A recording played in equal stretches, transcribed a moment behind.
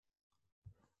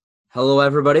Hello,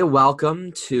 everybody.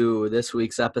 Welcome to this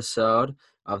week's episode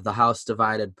of the House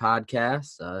Divided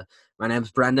podcast. My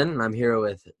name's Brendan, and I'm here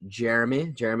with Jeremy.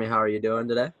 Jeremy, how are you doing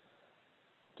today?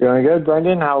 Doing good,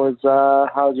 Brendan. How's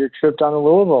your trip down to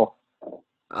Louisville?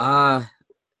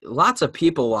 Lots of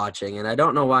people watching, and I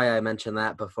don't know why I mentioned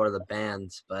that before the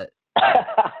bands, but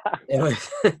it was,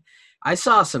 I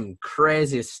saw some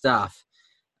crazy stuff.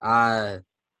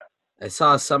 I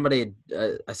saw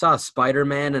I saw a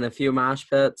Spider-Man in a few mosh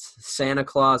pits, Santa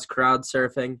Claus crowd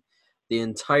surfing, the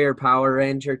entire Power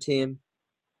Ranger team.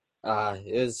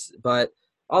 But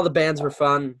all the bands were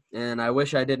fun, and I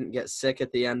wish I didn't get sick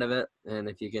at the end of it. And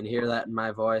if you can hear that in my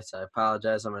voice, I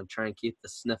apologize. I'm going to try and keep the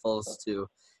sniffles to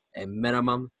a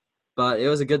minimum, but it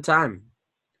was a good time.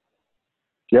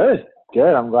 Good.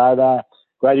 I'm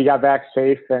glad you got back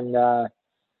safe and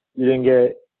you didn't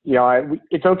get.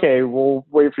 It's okay. We'll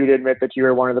wait for you to admit that you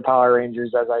were one of the Power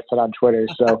Rangers, as I said on Twitter.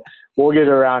 So we'll get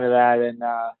around to that. And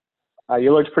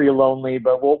you looked pretty lonely,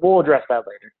 but we'll address that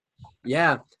later.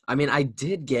 Yeah, I mean, I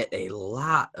did get a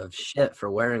lot of shit for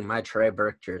wearing my Trey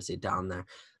Burke jersey down there.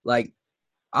 Like,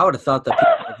 I would have thought the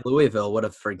people of Louisville would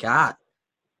have forgot,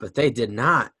 but they did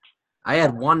not. I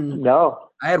had one No.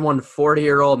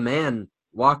 40-year-old man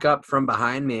walk up from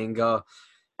behind me and go,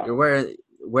 "You're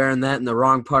wearing that in the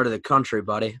wrong part of the country,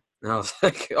 buddy." And I was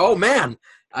like, "Oh man,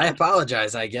 I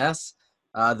apologize. I guess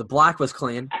the black was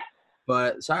clean,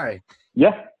 but sorry."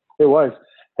 Yeah, it was.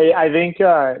 Hey, I think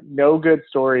no good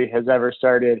story has ever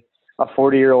started. A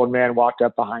 40-year-old man walked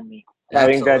up behind me.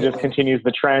 Absolutely. I think that just continues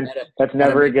the trend. That's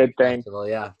never a good thing.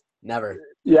 Yeah, never.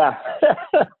 Yeah.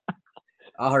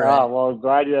 All right. Well,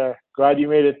 glad you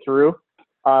made it through.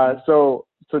 So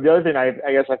the other thing I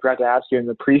guess I forgot to ask you in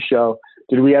the pre-show,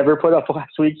 did we ever put up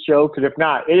last week's show? Because if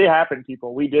not, it happened,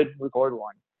 people. We did record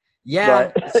one.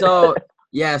 Yeah. So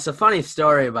funny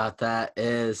story about that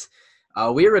is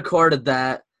we recorded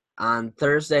that on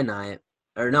Thursday night,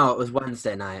 or no, it was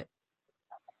Wednesday night,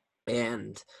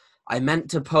 and I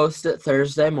meant to post it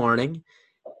Thursday morning,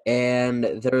 and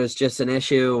there was just an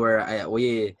issue where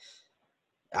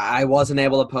I wasn't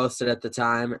able to post it at the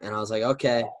time, and I was like,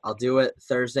 okay, I'll do it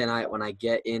Thursday night when I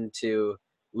get into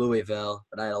Louisville,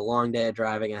 but I had a long day of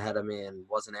driving ahead of me and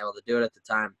wasn't able to do it at the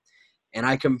time, and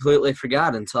I completely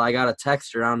forgot until I got a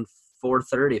text around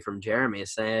 4:30 from Jeremy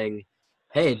saying,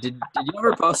 "Hey, did you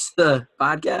ever post the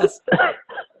podcast?"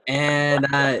 And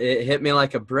it hit me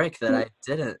like a brick that I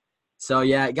didn't. So,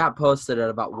 yeah, it got posted at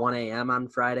about 1 a.m. on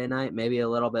Friday night, maybe a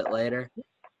little bit later.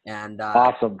 And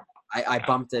Awesome. I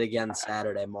bumped it again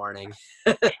Saturday morning.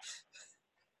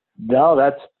 No,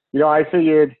 I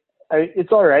figured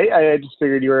it's all right. I just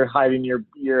figured you were hiding your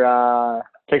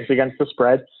picks against the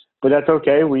spread, but that's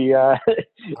okay.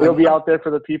 It'll be out there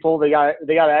for the people. They got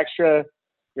extra.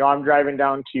 I'm driving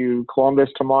down to Columbus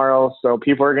tomorrow, so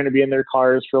people are going to be in their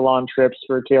cars for long trips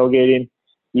for tailgating.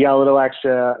 You got a little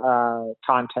extra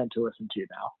content to listen to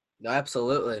now. No,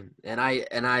 absolutely. And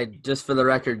I just for the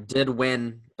record did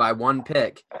win by one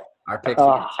pick. Our picks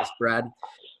against the spread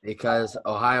because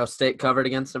Ohio State covered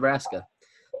against Nebraska.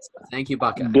 So thank you,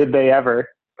 Buckeye. Did they ever?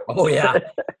 Oh yeah.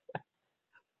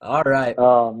 All right.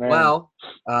 Oh man. Well,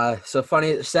 so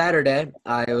funny. Saturday,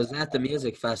 I was at the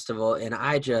music festival, and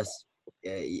I just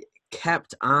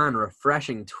kept on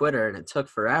refreshing Twitter, and it took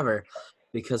forever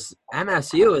because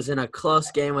MSU is in a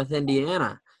close game with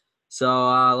Indiana.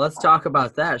 So let's talk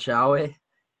about that, shall we?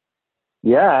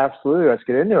 Yeah, absolutely. Let's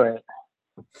get into it.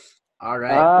 All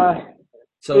right.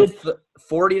 So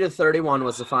 40-31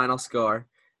 was the final score.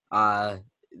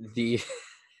 The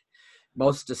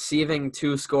most deceiving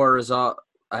two-score result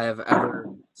I have ever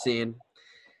seen.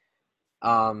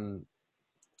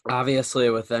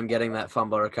 Obviously, with them getting that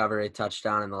fumble recovery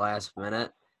touchdown in the last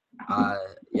minute.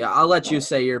 I'll let you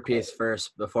say your piece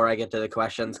first before I get to the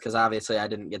questions because obviously I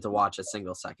didn't get to watch a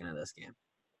single second of this game.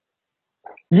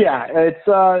 Yeah,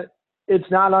 it's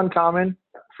not uncommon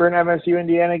for an MSU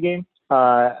Indiana game.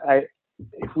 They're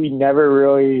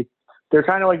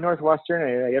kind of like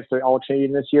Northwestern. I guess they're all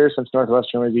changing this year since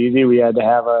Northwestern was easy. We had to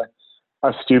have a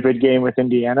stupid game with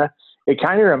Indiana. It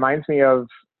kind of reminds me of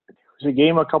a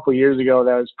game a couple years ago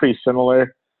that was pretty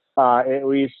similar, at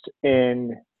least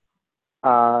in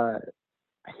I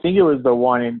think it was the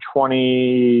one in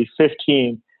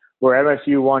 2015 where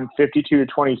MSU won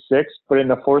 52-26, but in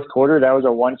the fourth quarter that was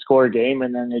a one-score game,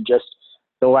 and then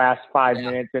the last 5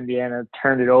 minutes Indiana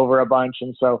turned it over a bunch,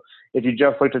 and so if you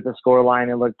just looked at the score line,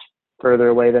 it looked further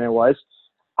away than it was.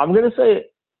 I'm going to say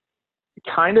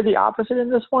kind of the opposite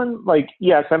in this one. Like,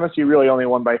 yes, MSU really only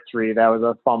won by 3. That was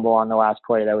a fumble on the last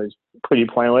play that was pretty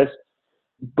pointless.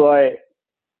 But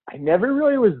I never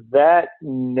really was that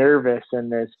nervous in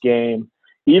this game.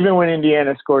 even when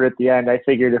Indiana scored at the end, I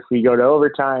figured if we go to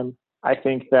overtime, I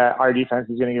think that our defense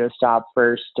is going to get a stop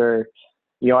first or,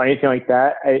 anything like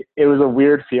that. It was a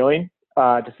weird feeling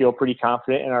to feel pretty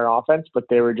confident in our offense, but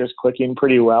they were just clicking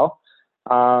pretty well.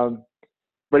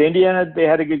 But Indiana, they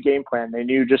had a good game plan. They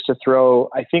knew just to throw.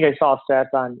 I think I saw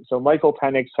stats on. So Michael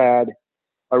Penix had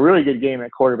a really good game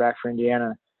at quarterback for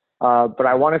Indiana. But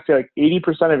I want to say like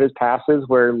 80% of his passes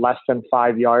were less than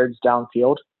 5 yards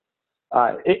downfield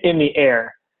in the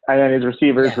air. And then his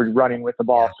receivers were running with the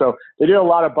ball. Yeah. So they did a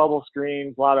lot of bubble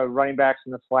screens, a lot of running backs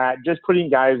in the flat, just putting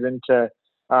guys into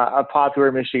a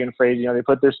popular Michigan phrase. They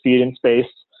put their speed in space.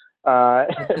 And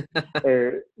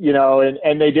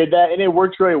they did that, and it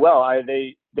worked really well.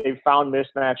 They found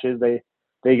mismatches.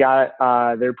 They got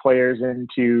their players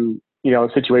into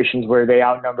situations where they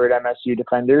outnumbered MSU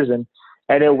defenders, and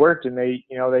it worked. And they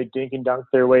dink and dunk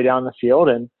their way down the field.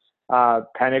 And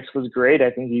Penix was great. I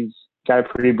think he's got a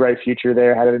pretty bright future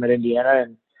there ahead of him at Indiana.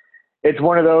 And it's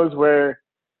one of those where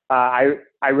I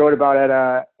wrote about it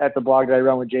at the blog that I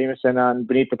run with Jameson on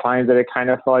Beneath the Pines that it kind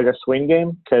of felt like a swing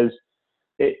game because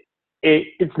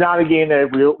it's not a game that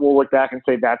we'll look back and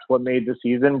say that's what made the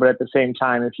season. But at the same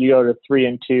time, if you go to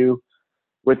 3-2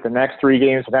 with the next 3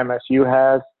 games that MSU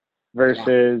has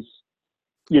versus,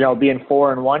 being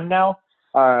 4-1 now,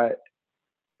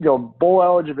 bowl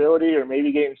eligibility or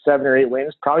maybe getting 7 or 8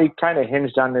 wins probably kind of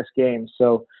hinged on this game.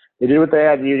 So they did what they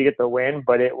had to do to get the win,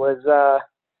 but it was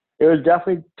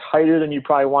definitely tighter than you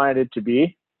probably wanted it to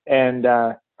be. And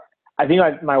I think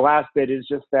my last bit is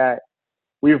just that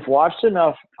we've watched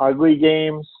enough ugly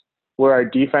games where our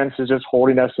defense is just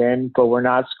holding us in, but we're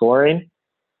not scoring,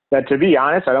 that to be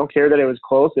honest, I don't care that it was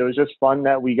close. It was just fun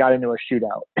that we got into a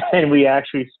shootout and we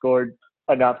actually scored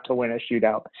enough to win a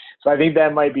shootout. So I think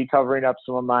that might be covering up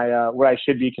some of my what I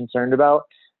should be concerned about,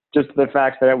 just the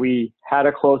fact that we had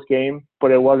a close game,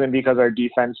 but it wasn't because our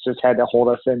defense just had to hold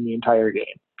us in the entire game.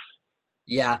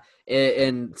 Yeah,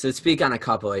 and to speak on a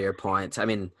couple of your points,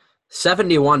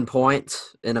 71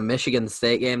 points in a Michigan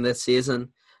State game this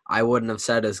season, I wouldn't have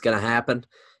said is going to happen,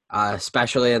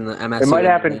 especially in the MSU. It might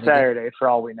happen Saturday for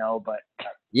all we know, but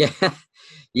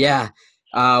yeah.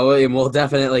 We'll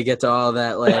definitely get to all of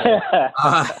that later.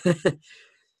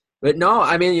 But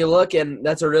no, you look, and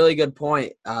that's a really good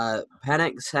point.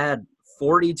 Penix had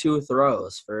 42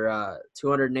 throws for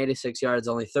 286 yards,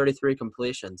 only 33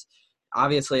 completions.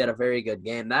 Obviously had a very good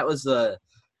game. That was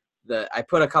I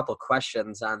put a couple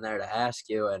questions on there to ask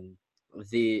you, and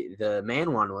the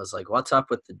main one was like, what's up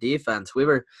with the defense? We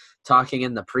were talking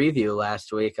in the preview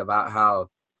last week about how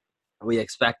we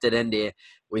expected Indy.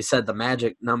 We said the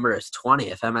magic number is 20.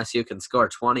 If MSU can score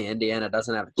 20, Indiana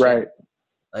doesn't have a chance. Right.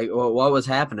 Like, what was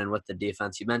happening with the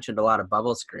defense? You mentioned a lot of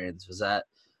bubble screens. Was that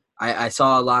I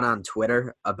saw a lot on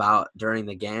Twitter about during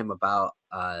the game about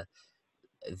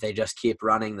they just keep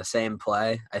running the same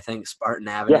play. I think Spartan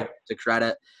Avenue, to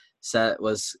credit,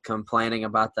 was complaining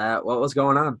about that. What was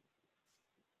going on?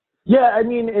 Yeah,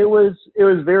 it was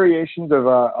variations of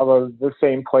the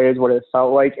same play is what it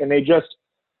felt like, and they just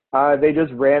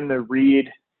ran the read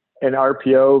and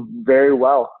RPO very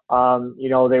well.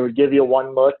 They would give you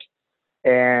one look,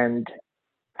 and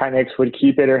Penix would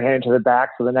keep it or hand it to the back.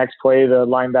 So the next play, the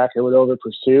linebacker would over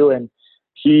pursue, and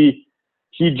he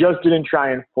just didn't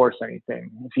try and force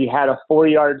anything. If he had a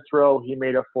 4-yard throw, he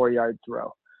made a 4-yard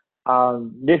throw.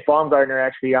 Nick Baumgartner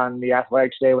actually on The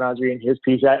Athletic today when I was reading his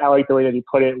piece, I like the way that he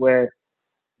put it, where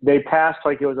they passed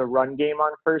like it was a run game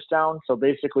on first down. So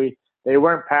basically they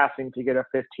weren't passing to get a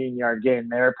 15-yard gain.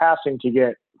 They were passing to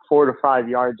get 4 to 5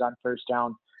 yards on first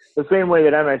down, the same way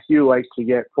that MSU likes to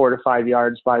get 4 to 5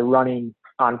 yards by running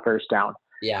on first down.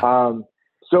 Yeah.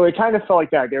 So it kind of felt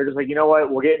like that. They were just like, you know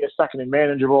what, we'll get into second and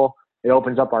manageable. It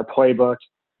opens up our playbook.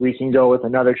 We can go with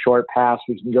another short pass.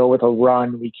 We can go with a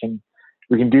run. We can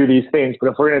do these things. But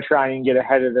if we're going to try and get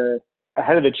ahead of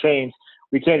the chains,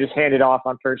 we can't just hand it off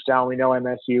on first down. We know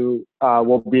MSU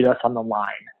will beat us on the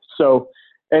line. So,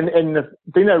 and the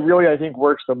thing that really I think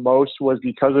works the most was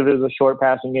because of his short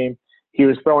passing game, he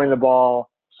was throwing the ball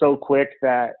so quick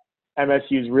that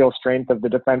MSU's real strength of the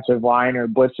defensive line or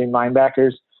blitzing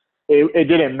linebackers, it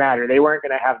didn't matter. They weren't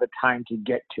going to have the time to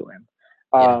get to him.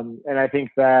 And I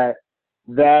think that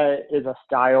is a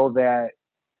style that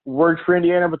worked for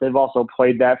Indiana, but they've also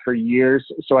played that for years.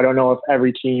 So I don't know if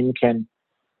every team can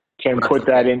put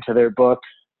that into their book.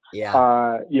 Yeah.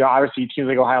 Obviously teams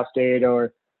like Ohio State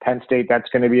or Penn State, that's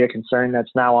going to be a concern. That's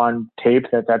now on tape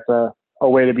that's a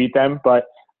way to beat them. But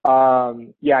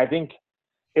I think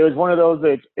it was one of those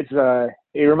that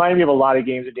it reminded me of a lot of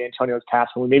games that D'Antonio's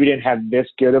past when we maybe didn't have this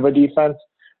good of a defense,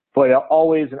 but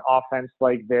always an offense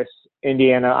like this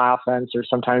Indiana offense or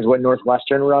sometimes what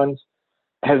Northwestern runs.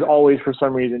 has always, for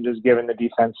some reason, just given the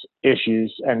defense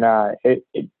issues. And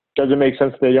it doesn't make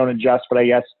sense that they don't adjust. But I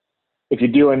guess if you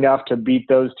do enough to beat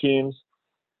those teams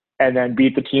and then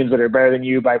beat the teams that are better than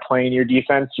you by playing your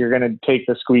defense, you're going to take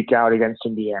the squeak out against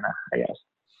Indiana, I guess.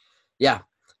 Yeah,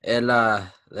 and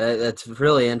that's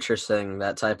really interesting,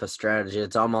 that type of strategy.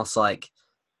 It's almost like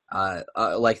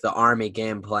the Army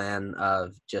game plan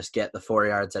of just get the 4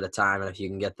 yards at a time, and if you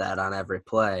can get that on every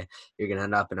play, you're going to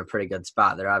end up in a pretty good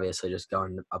spot. They're obviously just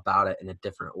going about it in a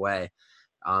different way.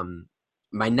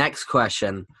 My next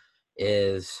question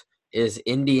is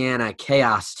Indiana a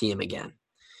chaos team again?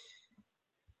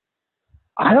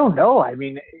 I don't know. I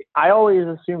mean, I always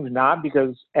assumed not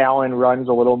because Allen runs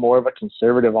a little more of a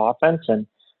conservative offense. And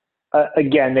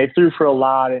again, they threw for a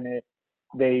lot and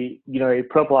they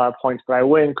put up a lot of points, but I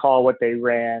wouldn't call what they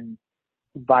ran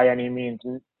by any means,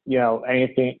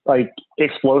 anything like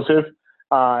explosive.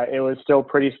 It was still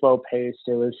pretty slow paced.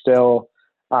 It was still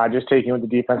just taking what the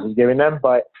defense was giving them.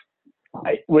 But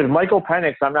with Michael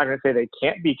Penix, I'm not going to say they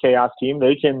can't be chaos team.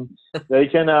 They can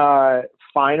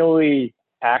finally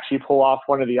actually pull off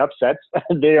one of the upsets.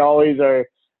 They always are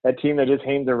a team that just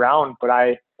hangs around.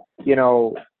 But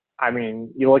you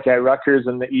look at Rutgers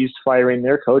and the East firing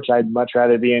their coach. I'd much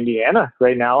rather be Indiana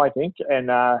right now, I think.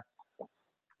 And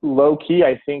low key,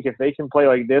 I think if they can play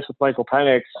like this with Michael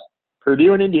Penix,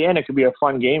 Purdue and Indiana could be a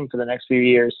fun game for the next few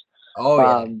years.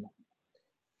 Oh,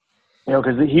 yeah.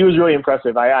 Because he was really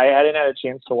impressive. I hadn't had a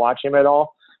chance to watch him at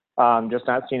all. Just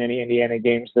not seen any Indiana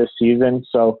games this season.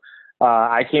 So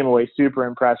I came away super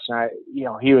impressed. And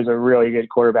he was a really good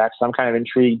quarterback. So I'm kind of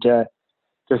intrigued to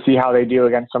see how they do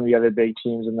against some of the other big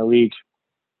teams in the league.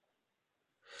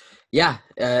 Yeah,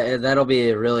 that'll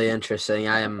be really interesting.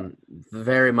 I am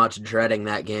very much dreading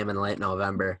that game in late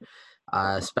November,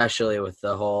 especially with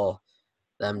the whole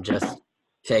them just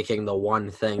taking the one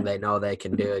thing they know they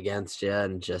can do against you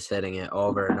and just hitting it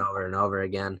over and over and over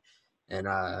again. And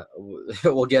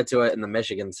we'll get to it in the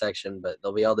Michigan section, but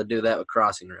they'll be able to do that with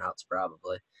crossing routes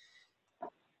probably.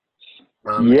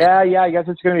 I guess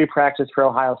it's going to be practice for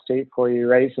Ohio State for you,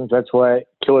 right? Since that's what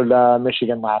killed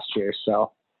Michigan last year.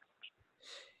 So.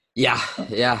 Yeah.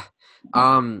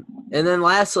 And then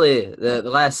lastly, the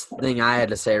last thing I had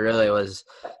to say really was,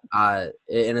 and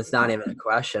it's not even a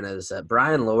question, is that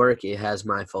Brian Lewerke has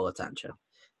my full attention.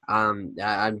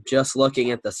 I'm just looking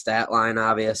at the stat line,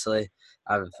 obviously.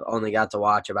 I've only got to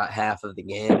watch about half of the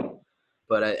game,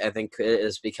 but I think it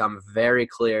has become very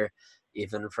clear,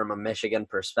 even from a Michigan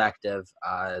perspective,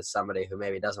 as somebody who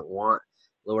maybe doesn't want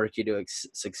Lewerke to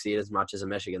succeed as much as a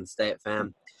Michigan State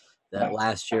fan, that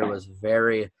last year was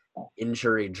very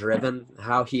injury-driven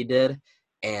how he did,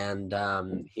 and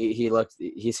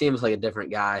he seems like a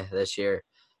different guy this year.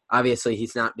 Obviously,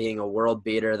 he's not being a world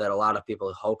beater that a lot of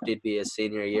people hoped he'd be his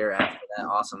senior year after that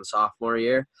awesome sophomore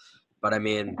year. But, I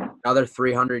mean, another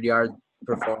 300-yard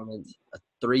performance,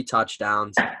 3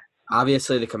 touchdowns.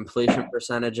 Obviously, the completion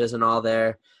percentage isn't all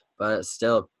there, but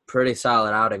still a pretty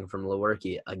solid outing from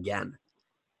Lewerke again.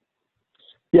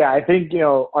 Yeah, I think,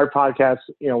 our podcast,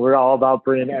 we're all about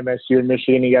bringing MSU and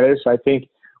Michigan together. So I think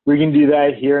we can do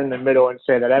that here in the middle and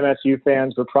say that MSU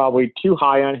fans were probably too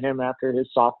high on him after his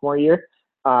sophomore year.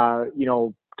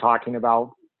 Talking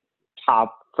about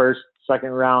top first, second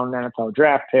round NFL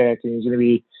draft pick, and he's going to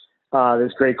be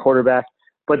this great quarterback.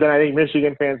 But then I think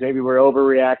Michigan fans maybe were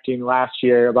overreacting last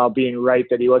year about being right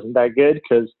that he wasn't that good,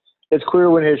 because it's clear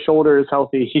when his shoulder is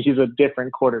healthy, he's a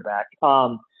different quarterback.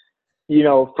 From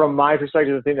my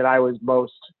perspective, the thing that I was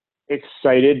most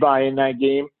excited by in that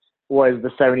game was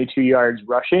the 72 yards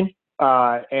rushing,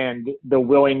 and the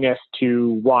willingness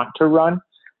to want to run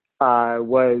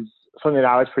was something that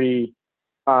I was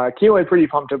came away pretty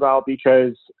pumped about,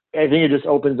 because I think it just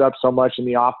opens up so much in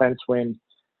the offense when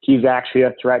he's actually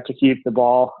a threat to keep the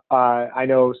ball. I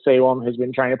know Salem has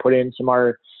been trying to put in some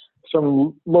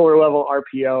lower level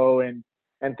RPO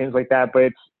and things like that,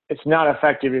 but it's not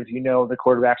effective if the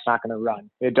quarterback's not going to run.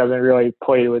 It doesn't really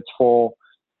play to its full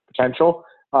potential.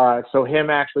 So him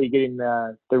actually getting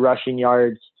the rushing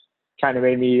yards kind of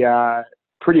made me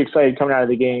pretty excited coming out of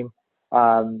the game.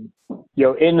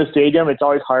 In the stadium, it's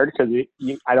always hard because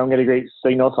I don't get a great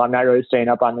signal, so I'm not really staying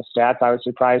up on the stats. I was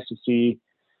surprised to see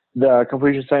the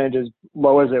completion percentage as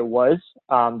low as it was.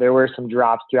 There were some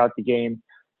drops throughout the game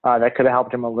that could have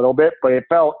helped him a little bit, but it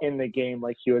felt in the game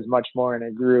like he was much more in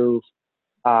a groove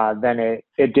than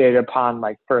it did upon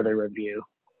further review.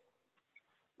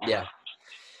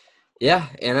 Yeah,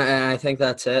 and I think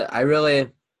that's it. I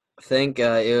really think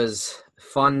it was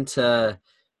fun to,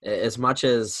 as much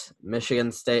as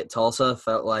Michigan State Tulsa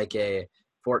felt like a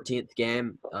 14th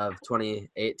game of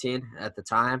 2018 at the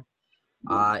time,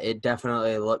 It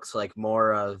definitely looks like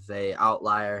more of a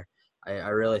outlier. I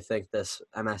really think this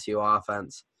MSU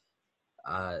offense,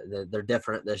 they're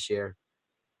different this year.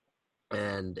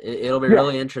 And it'll be Yeah,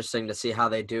 really interesting to see how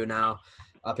they do now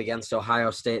up against Ohio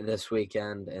State this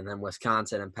weekend, and then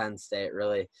Wisconsin and Penn State,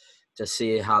 really to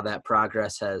see how that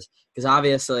progress has. Because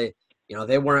obviously,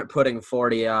 they weren't putting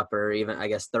 40 up or even, I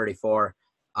guess, 34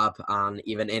 up on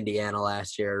even Indiana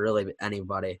last year, really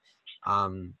anybody.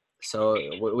 So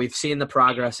we've seen the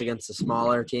progress against the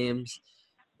smaller teams.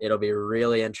 It'll be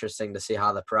really interesting to see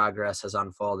how the progress has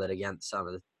unfolded against some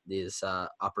of these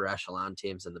upper echelon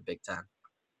teams in the Big Ten.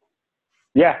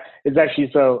 yeah, it's actually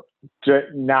so.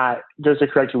 Not just to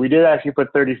correct you, we did actually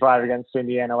put 35 against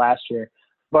Indiana last year,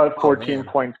 but 14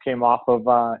 points came off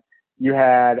of. You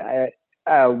had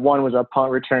one was a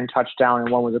punt return touchdown and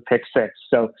one was a pick six.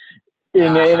 So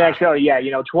in actuality,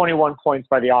 21 points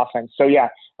by the offense. So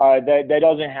that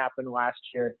doesn't happen last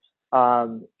year.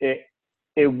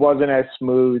 It wasn't as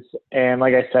smooth, and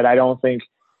like I said, I don't think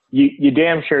you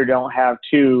damn sure don't have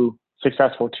two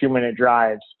successful 2-minute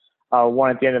drives.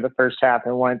 One at the end of the first half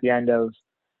and one at the end of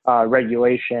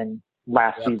regulation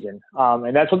last season.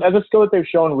 And that's a skill that they've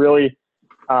shown really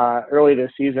early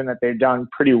this season that they've done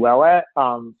pretty well at.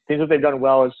 Things that they've done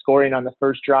well is scoring on the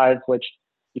first drive, which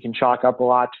you can chalk up a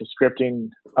lot to scripting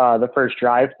the first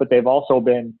drive, but they've also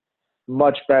been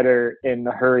much better in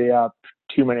the hurry up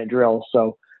 2-minute drill.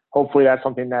 So hopefully that's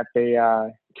something that they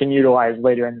can utilize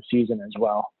later in the season as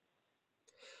well.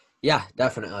 Yeah,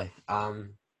 definitely.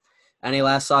 Any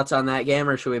last thoughts on that game,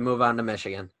 or should we move on to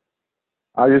Michigan?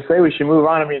 I'll just say we should move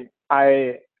on. I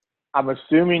mean, I'm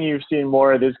assuming you've seen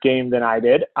more of this game than I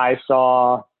did. I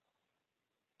saw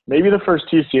maybe the first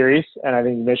two series, and I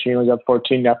think Michigan was up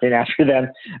 14-0 after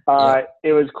them.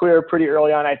 It was clear pretty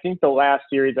early on. I think the last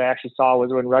series I actually saw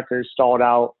was when Rutgers stalled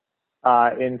out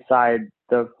inside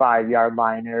the 5-yard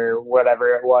line or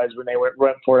whatever it was when they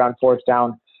went for it on fourth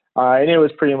down. And it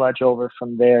was pretty much over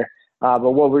from there.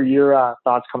 But what were your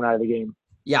thoughts coming out of the game?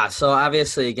 Yeah, so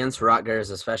obviously against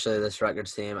Rutgers, especially this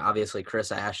Rutgers team, obviously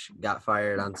Chris Ash got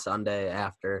fired on Sunday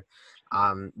after.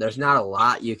 There's not a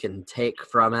lot you can take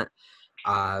from it.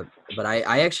 But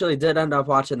I actually did end up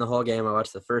watching the whole game. I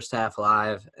watched the first half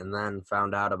live and then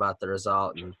found out about the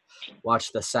result and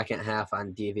watched the second half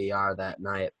on DVR that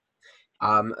night.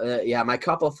 My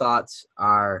couple thoughts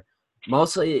are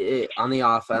mostly on the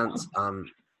offense.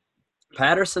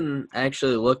 Patterson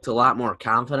actually looked a lot more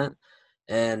confident.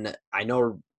 And I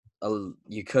know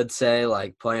you could say,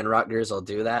 like, playing Rutgers will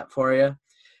do that for you.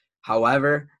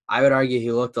 However, I would argue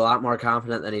he looked a lot more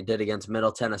confident than he did against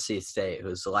Middle Tennessee State,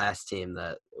 who's the last team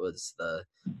that was the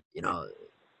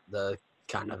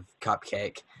kind of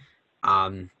cupcake.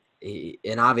 And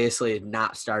obviously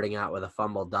not starting out with a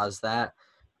fumble does that.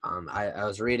 I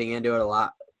was reading into it a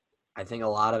lot. I think a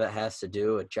lot of it has to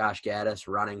do with Josh Gaddis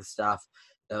running stuff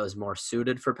that was more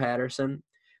suited for Patterson.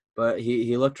 But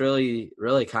he looked really,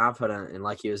 really confident and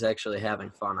like he was actually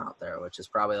having fun out there, which is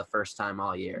probably the first time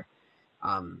all year.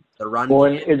 The run. Well,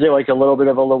 is it like a little bit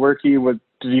of a Lewerke?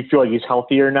 Does he feel like he's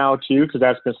healthier now too? Because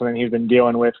that's been something he's been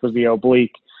dealing with the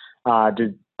oblique.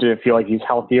 Did it feel like he's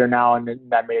healthier now, and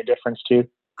that made a difference too?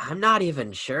 I'm not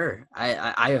even sure.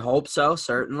 I hope so,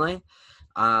 certainly.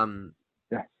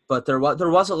 But there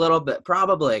was a little bit,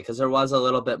 probably because there was a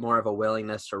little bit more of a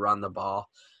willingness to run the ball.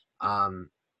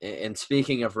 And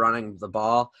speaking of running the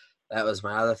ball, that was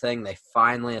my other thing. They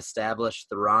finally established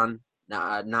the run,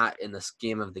 not in the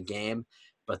scheme of the game,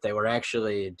 but they were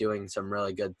actually doing some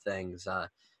really good things.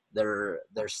 Their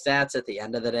stats at the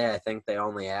end of the day, I think they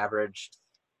only averaged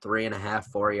 3.5,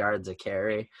 4 yards a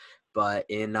carry. But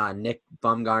in Nick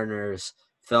Baumgartner's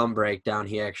film breakdown,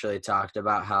 he actually talked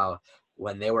about how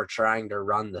when they were trying to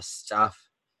run the stuff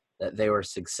that they were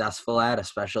successful at,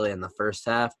 especially in the first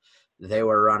half, they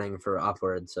were running for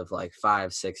upwards of like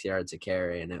 5-6 yards a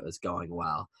carry, and it was going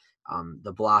well.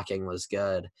 The blocking was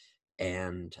good,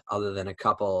 and other than a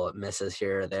couple misses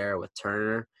here or there with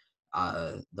Turner,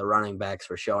 the running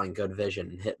backs were showing good vision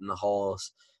and hitting the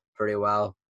holes pretty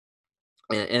well.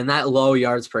 And that low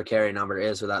yards per carry number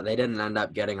is without – they didn't end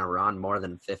up getting a run more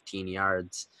than 15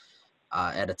 yards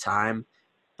at a time,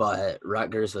 but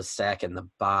Rutgers was stacking the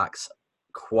box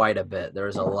quite a bit. There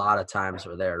was a lot of times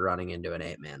where they were running into an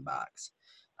 8-man box,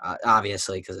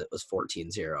 obviously because it was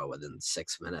 14-0 within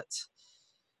 6 minutes.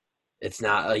 It's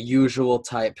not a usual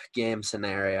type game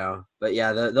scenario. But,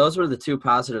 yeah, those were the two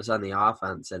positives on the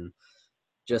offense. And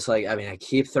just like, I mean, I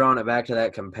keep throwing it back to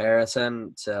that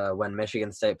comparison to when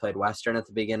Michigan State played Western at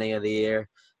the beginning of the year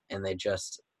and they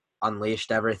just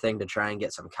unleashed everything to try and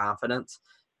get some confidence.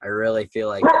 I really feel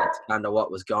like that's kind of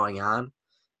what was going on.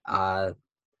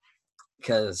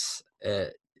 because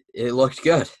it looked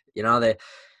good.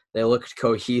 They looked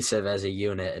cohesive as a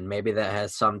unit, and maybe that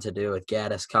has something to do with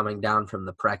Gaddis coming down from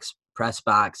the press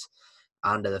box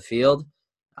onto the field,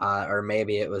 or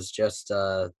maybe it was just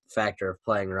a factor of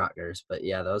playing Rutgers. But,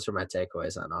 yeah, those are my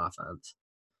takeaways on offense.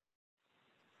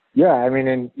 Yeah, I mean,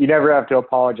 and you never have to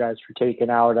apologize for taking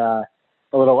out a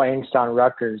little angst on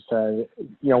Rutgers.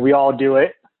 We all do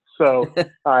it, so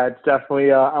it's definitely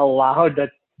allowed.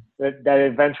 That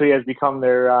eventually has become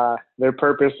their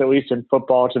purpose, at least in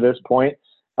football to this point.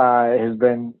 Has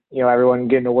been everyone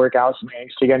getting to work out some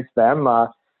angst against them.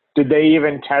 Did they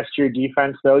even test your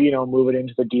defense though? Moving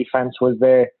into the defense, was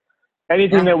there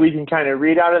anything that we can kind of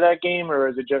read out of that game, or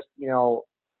is it just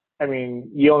I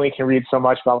mean, you only can read so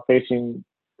much about facing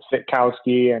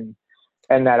Sitkowski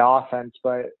and that offense,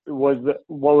 but what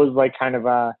was like kind of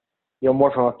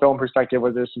more from a film perspective,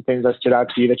 was there some things that stood out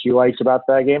to you that you liked about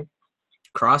that game?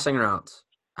 Crossing routes.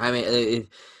 I mean,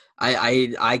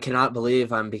 I cannot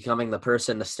believe I'm becoming the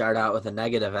person to start out with a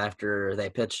negative after they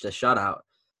pitched a shutout.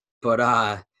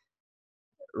 But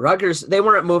Rutgers, they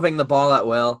weren't moving the ball at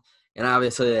will, and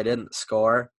obviously they didn't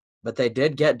score. But they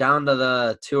did get down to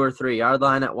the 2 or 3 yard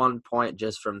line at one point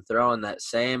just from throwing that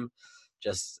same,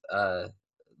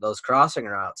 those crossing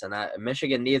routes. And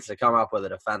Michigan needs to come up with a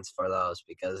defense for those,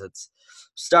 because it's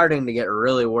starting to get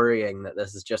really worrying that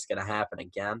this is just going to happen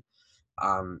again.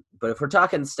 But if we're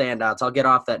talking standouts, I'll get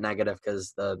off that negative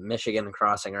because the Michigan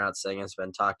crossing routes thing has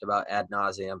been talked about ad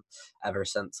nauseum ever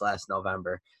since last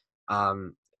November.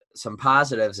 Some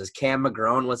positives is Cam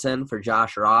McGrone was in for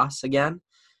Josh Ross again,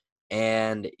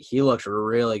 and he looked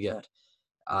really good.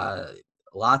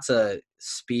 Lots of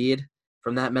speed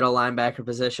from that middle linebacker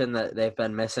position that they've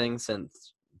been missing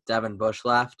since Devin Bush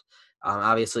left.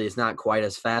 Obviously, he's not quite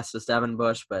as fast as Devin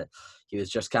Bush, but he was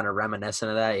just kind of reminiscent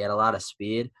of that. He had a lot of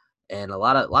speed and a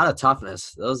lot of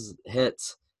toughness. Those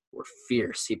hits were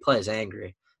fierce. He plays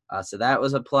angry. So that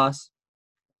was a plus.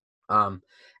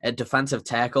 At defensive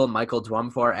tackle, Michael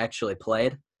Dwumfor actually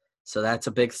played. So that's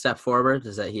a big step forward,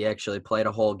 is that he actually played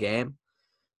a whole game.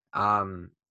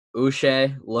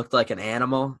 Uche looked like an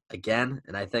animal again,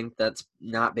 and I think that's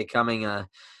not becoming a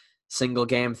single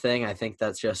game thing. I think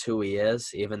that's just who he is,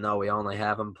 even though we only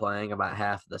have him playing about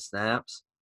half of the snaps.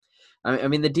 I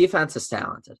mean, the defense is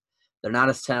talented. They're not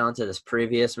as talented as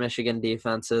previous Michigan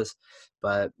defenses,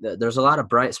 but there's a lot of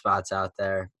bright spots out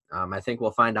there. I think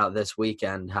we'll find out this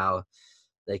weekend how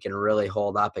they can really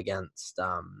hold up against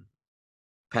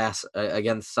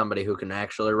against somebody who can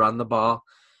actually run the ball.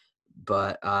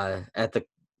 But at the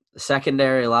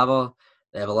secondary level,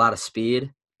 they have a lot of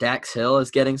speed. Dax Hill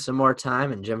is getting some more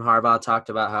time, and Jim Harbaugh talked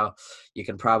about how you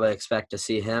can probably expect to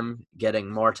see him getting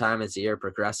more time as the year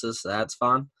progresses, so that's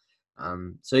fun.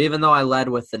 So even though I led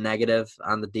with the negative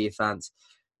on the defense,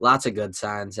 lots of good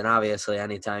signs, and obviously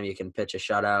anytime you can pitch a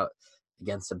shutout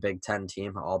against a Big Ten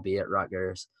team, albeit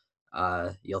Rutgers,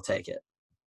 you'll take it.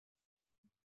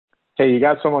 Hey, you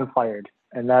got someone fired,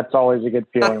 and that's always a good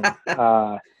feeling.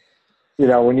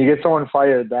 When you get someone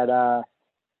fired, that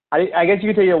I guess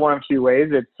you can take it one of two ways.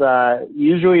 It's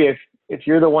usually if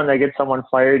you're the one that gets someone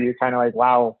fired, you're kind of like,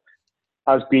 wow,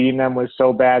 us beating them was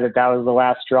so bad that was the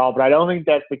last straw. But I don't think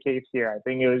that's the case here. I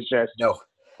think it was just,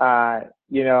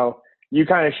 you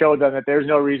kind of showed them that there's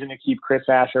no reason to keep Chris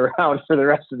Ash around for the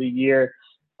rest of the year.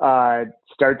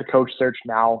 Start the coach search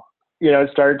now.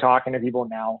 Start talking to people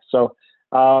now. So,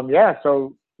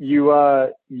 so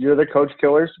you're the coach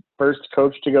killer's first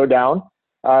coach to go down.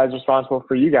 Is responsible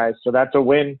for you guys. So that's a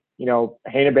win,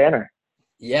 hang a banner.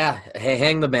 Yeah,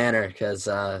 hang the banner, because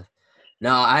out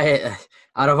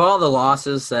of all the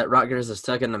losses that Rutgers has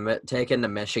taken to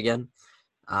Michigan,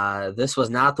 this was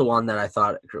not the one that I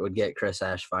thought would get Chris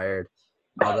Ash fired,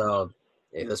 although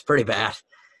it was pretty bad.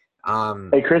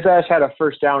 Hey, Chris Ash had a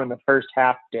first down in the first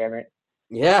half, damn it.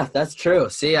 Yeah, that's true.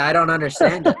 See, I don't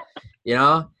understand it.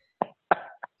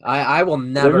 I will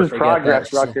never forget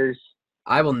progress, that. Rutgers.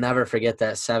 I will never forget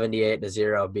that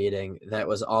 78-0 beating. That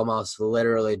was almost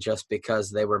literally just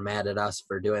because they were mad at us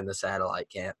for doing the satellite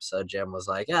camp. So Jim was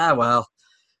like,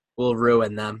 we'll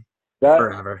ruin them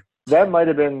forever. That might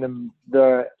have been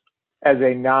the as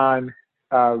a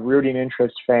non-rooting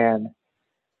interest fan,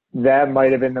 that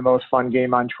might have been the most fun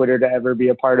game on Twitter to ever be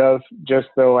a part of. Just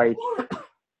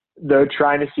they're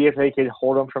trying to see if they could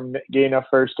hold them from getting a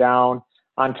first down,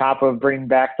 on top of bringing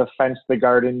back the fence the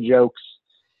garden jokes.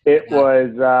 It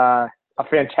was a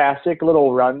fantastic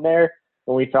little run there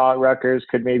when we thought Rutgers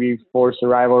could maybe force a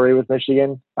rivalry with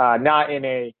Michigan. Not in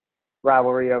a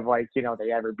rivalry of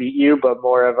they ever beat you, but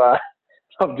more of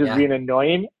just being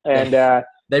annoying. And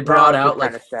they brought out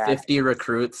 50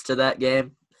 recruits to that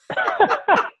game.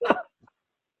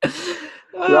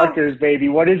 Rutgers, baby,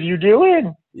 what is you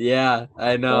doing? Yeah,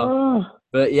 I know. Uh,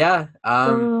 But yeah,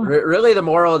 uh. really the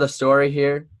moral of the story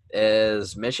here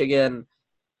is Michigan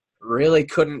really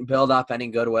couldn't build up any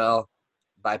goodwill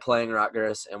by playing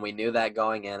Rutgers, and we knew that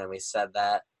going in, and we said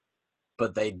that,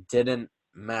 but they didn't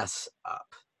mess up,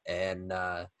 and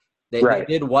they Right.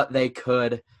 did what they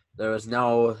could. There was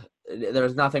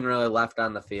nothing really left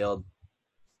on the field.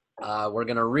 We're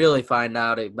gonna really find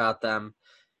out about them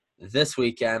this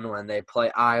weekend when they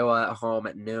play Iowa at home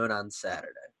at noon on Saturday.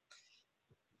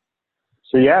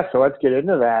 So yeah, so let's get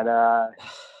into that.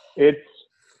 It's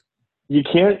you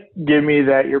can't give me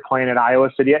that you're playing at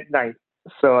Iowa City at night,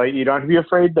 so you don't have to be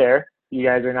afraid there. You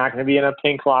guys are not going to be in a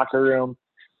pink locker room.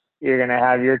 You're going to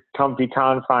have your comfy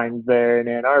confines there in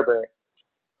Ann Arbor.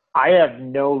 I have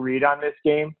no read on this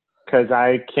game because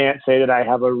I can't say that I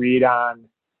have a read on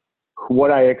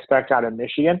what I expect out of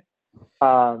Michigan.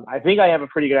 I think I have a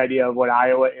pretty good idea of what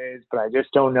Iowa is, but I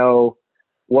just don't know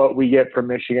what we get from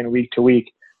Michigan week to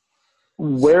week.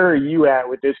 Where are you at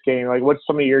with this game? Like, what's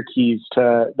some of your keys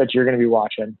to that you're going to be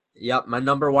watching? Yep, my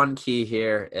number one key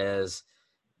here is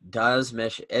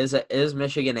is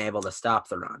Michigan able to stop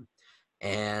the run?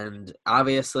 And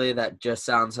obviously that just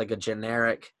sounds like a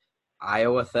generic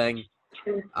Iowa thing.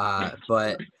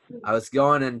 But I was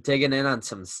going and digging in on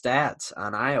some stats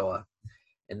on Iowa,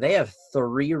 and they have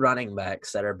 3 running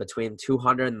backs that are between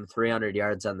 200 and 300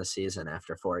 yards on the season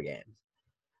after 4 games.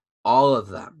 All of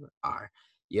them are.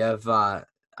 You have, I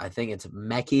think it's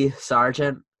Mekhi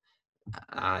Sargent.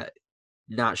 Uh,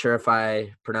 Not sure if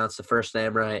I pronounced the first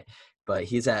name right, but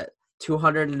he's at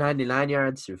 299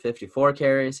 yards through 54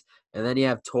 carries. And then you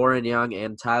have Torin Young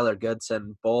and Tyler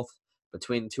Goodson, both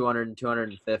between 200 and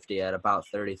 250 at about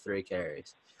 33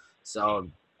 carries. So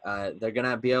they're going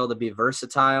to be able to be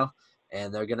versatile,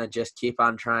 and they're going to just keep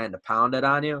on trying to pound it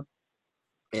on you.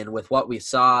 And with what we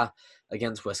saw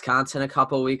against Wisconsin a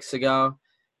couple weeks ago,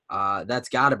 that's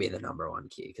got to be the number one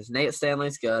key because Nate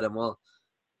Stanley's good, and we'll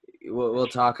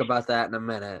talk about that in a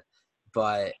minute.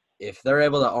 But if they're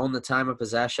able to own the time of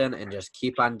possession and just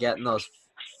keep on getting those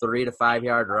 3 to 5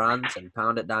 yard runs and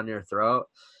pound it down your throat,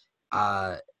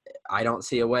 I don't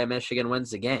see a way Michigan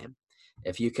wins the game.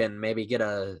 If you can maybe get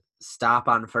a stop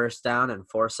on first down and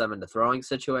force them into throwing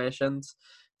situations,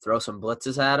 throw some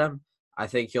blitzes at them, I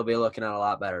think you'll be looking at a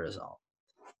lot better result.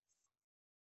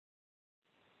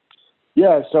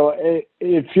 Yeah, so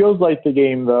it feels like the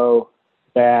game though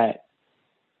that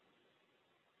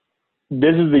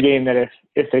this is the game that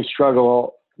if they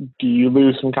struggle, do you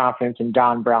lose some confidence in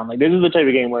Don Brown? Like this is the type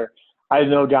of game where I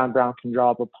know Don Brown can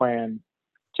draw up a plan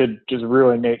to just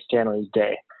ruin Nate Stanley's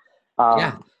day.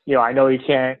 Yeah. I know he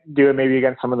can't do it maybe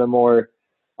against some of the more,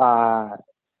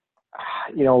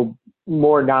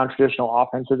 more non-traditional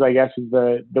offenses, I guess is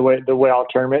the way I'll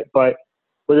term it. But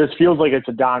this feels like it's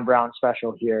a Don Brown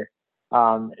special here.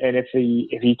 And if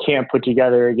he can't put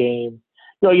together a game,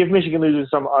 if Michigan loses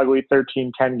some ugly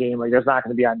 13-10 game, like that's not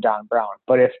going to be on Don Brown.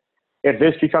 But if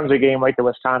this becomes a game like the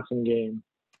Wisconsin game,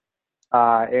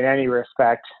 in any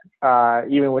respect,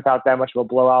 even without that much of a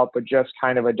blowout, but just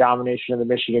kind of a domination of the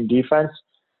Michigan defense,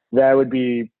 that would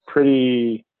be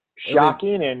pretty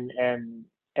shocking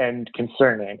and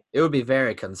concerning. It would be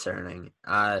very concerning.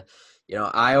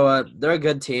 Iowa, they're a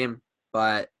good team,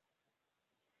 but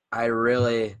I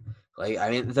really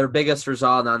their biggest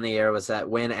result on the year was that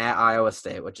win at Iowa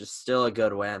State, which is still a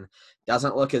good win.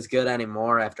 Doesn't look as good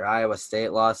anymore after Iowa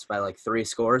State lost by 3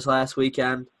 scores last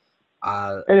weekend.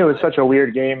 And it was such a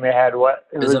weird game. They had it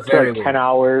was a very like 10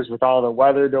 hours with all the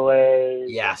weather delays.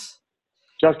 Yes.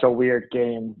 Just a weird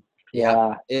game.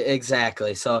 Yeah.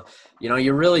 Exactly. So,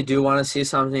 you really do want to see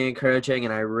something encouraging,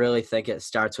 and I really think it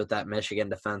starts with that Michigan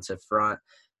defensive front.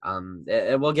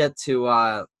 We'll get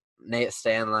to Nate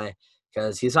Stanley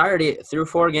because he's already through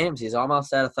 4 games. He's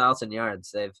almost at 1,000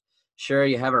 yards.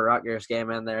 You have a Rutgers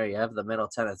game in there. You have the Middle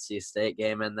Tennessee State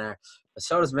game in there. But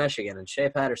so does Michigan, and Shea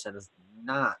Patterson is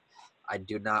not, I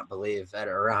do not believe, at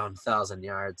around 1,000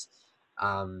 yards.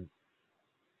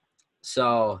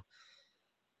 So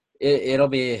it'll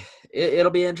be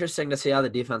interesting to see how the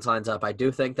defense lines up. I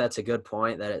do think that's a good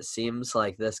point, that it seems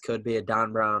like this could be a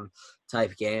Don Brown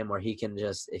type game where he can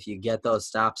just, if you get those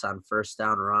stops on first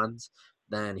down runs,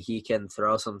 then he can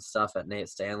throw some stuff at Nate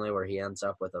Stanley where he ends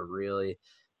up with a really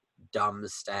dumb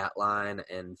stat line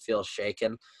and feels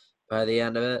shaken by the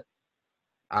end of it.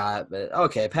 But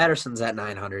okay, Patterson's at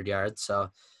 900 yards, so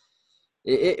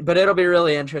but it'll be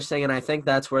really interesting, and I think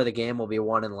that's where the game will be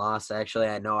won and lost. Actually,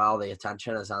 I know all the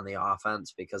attention is on the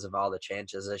offense because of all the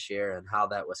changes this year and how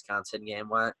that Wisconsin game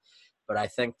went. But I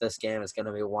think this game is going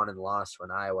to be won and lost when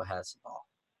Iowa has the ball.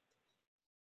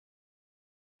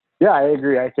 Yeah, I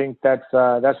agree. I think that's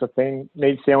the thing.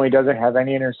 Nate Stanley doesn't have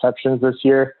any interceptions this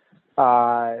year.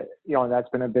 And that's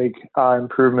been a big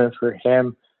improvement for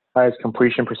him. His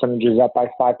completion percentage is up by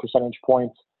 5 percentage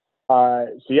points.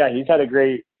 He's had a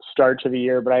great start to the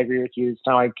year. But I agree with you. It's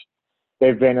not like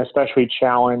they've been especially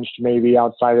challenged, maybe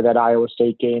outside of that Iowa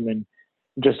State game. And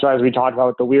just as we talked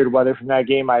about the weird weather from that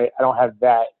game, I don't have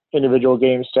that individual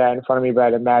game stat in front of me, but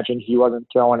I'd imagine he wasn't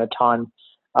throwing a ton.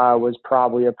 Was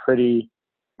probably a pretty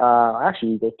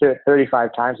actually, they threw it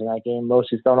 35 times in that game, most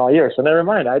he's thrown all year. So never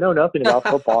mind. I know nothing about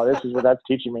football. This is what that's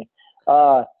teaching me.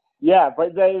 But that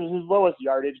was his lowest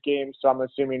yardage game, so I'm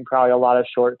assuming probably a lot of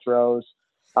short throws.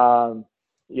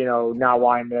 Not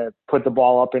wanting to put the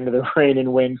ball up into the rain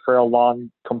and wind for a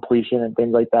long completion and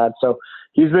things like that. So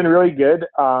he's been really good.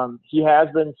 He has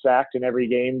been sacked in every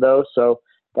game, though, so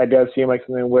that does seem like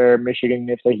something where Michigan,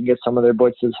 if they can get some of their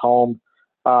blitzes home,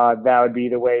 that would be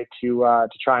the way to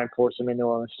try and force them into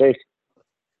a mistake.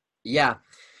 Yeah,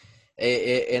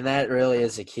 and that really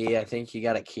is the key. I think you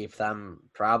got to keep them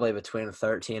probably between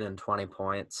 13 and 20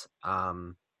 points.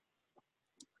 And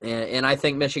I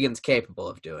think Michigan's capable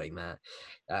of doing that.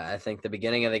 I think the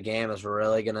beginning of the game is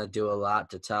really going to do a lot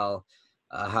to tell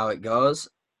how it goes.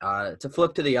 To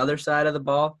flip to the other side of the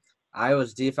ball,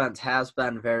 Iowa's defense has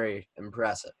been very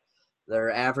impressive.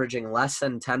 They're averaging less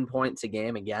than 10 points a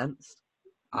game against.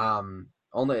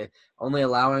 Only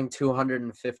allowing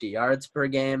 250 yards per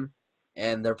game,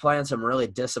 and they're playing some really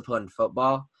disciplined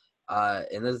football.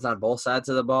 And this is on both sides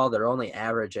of the ball. They're only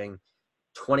averaging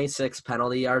 26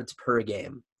 penalty yards per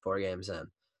game, 4 games in.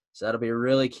 So that'll be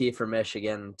really key for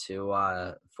Michigan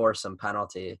to force some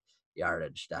penalty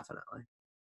yardage, definitely.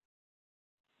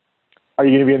 Are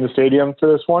you going to be in the stadium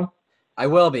for this one? I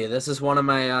will be. This is one of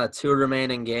my 2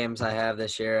 remaining games I have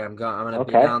this year. I'm going to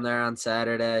be down there on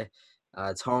Saturday.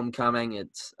 It's homecoming.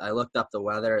 I looked up the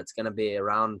weather. It's going to be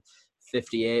around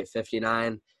 58,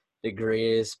 59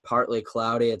 degrees, partly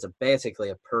cloudy. It's basically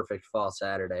a perfect fall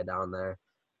Saturday down there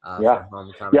for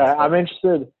homecoming. Yeah, I'm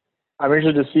interested. I'm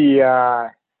interested to see.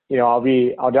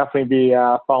 I'll definitely be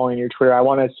following your Twitter. I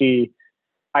want to see.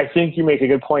 I think you make a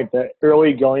good point that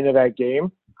early going to that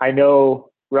game. I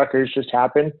know Rutgers just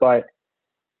happened, but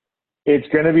it's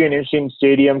going to be an interesting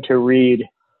stadium to read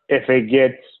if it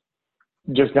gets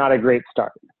just not a great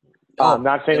start. I'm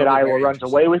not saying that Iowa runs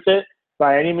away with it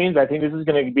by any means. I think this is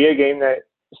going to be a game that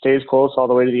stays close all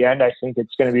the way to the end. I think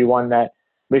it's going to be one that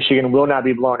Michigan will not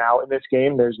be blown out in this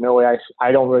game. There's no way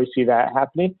I don't really see that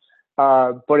happening.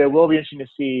 But it will be interesting to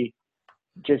see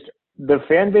just the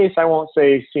fan base. I won't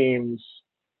say seems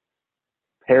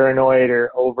paranoid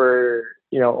or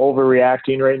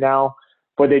overreacting right now,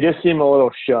 but they just seem a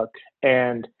little shook,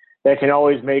 and that can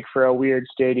always make for a weird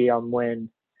stadium when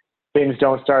things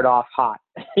don't start off hot,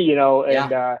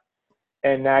 and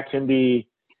that can be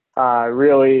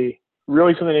really,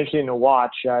 really something interesting to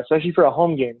watch, especially for a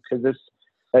home game, because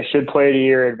that should play to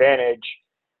your advantage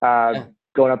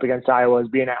going up against Iowa as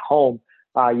being at home.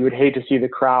 You would hate to see the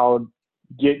crowd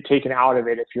get taken out of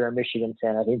it if you're a Michigan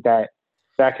fan. I think that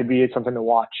could be something to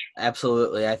watch.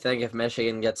 Absolutely. I think if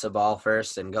Michigan gets the ball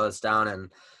first and goes down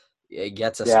and it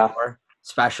gets a score,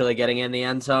 especially getting in the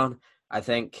end zone, I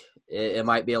think it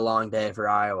might be a long day for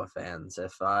Iowa fans.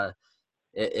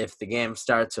 If the game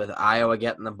starts with Iowa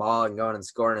getting the ball and going and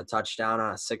scoring a touchdown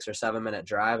on a 6 or 7 minute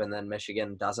drive, and then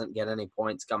Michigan doesn't get any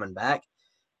points coming back,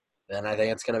 then I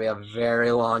think it's going to be a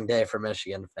very long day for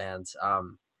Michigan fans.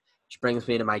 Which brings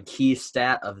me to my key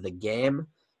stat of the game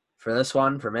for this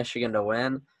one, for Michigan to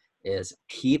win, is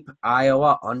keep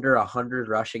Iowa under 100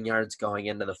 rushing yards going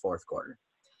into the fourth quarter.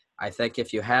 I think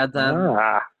if you had them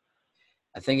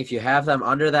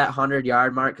under that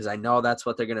 100-yard mark, because I know that's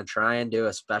what they're going to try and do,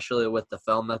 especially with the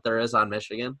film that there is on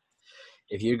Michigan.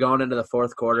 If you're going into the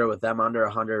fourth quarter with them under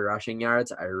 100 rushing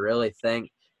yards, I really think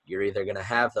you're either going to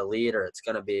have the lead or it's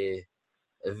going to be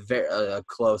a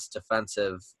close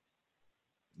defensive,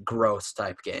 gross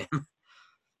type game.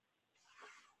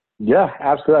 Yeah,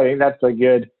 absolutely. I think that's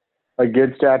a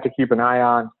good stat to keep an eye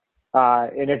on.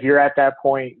 And if you're at that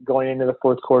point going into the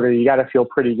fourth quarter, you got to feel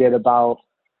pretty good about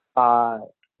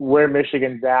where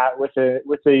Michigan's at with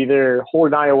either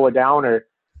holding Iowa down or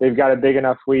they've got a big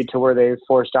enough lead to where they've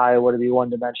forced Iowa to be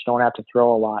one-dimensional and have to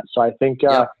throw a lot. So I think,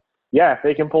 if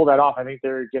they can pull that off, I think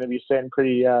they're going to be sitting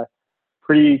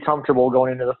pretty comfortable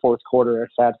going into the fourth quarter if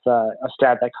that's a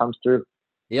stat that comes through.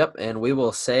 Yep, and we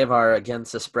will save our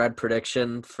against the spread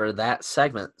prediction for that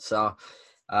segment. So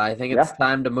I think it's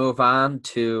time to move on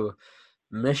to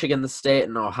Michigan State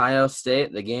and Ohio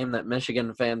State. The game that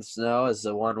Michigan fans know is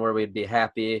the one where we'd be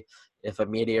happy if a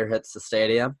meteor hits the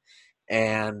stadium.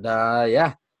 And,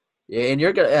 Yeah, and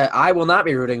you're gonna. I will not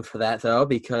be rooting for that though,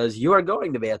 because you are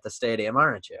going to be at the stadium,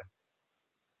 aren't you?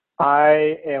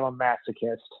 I am a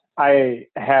masochist. I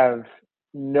have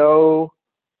no.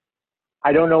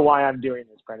 I don't know why I'm doing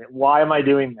this, Brendan. Why am I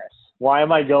doing this? Why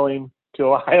am I going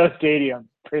to Ohio Stadium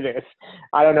for this?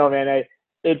 I don't know, man.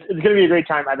 It's going to be a great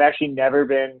time. I've actually never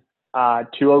been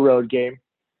to a road game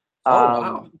Oh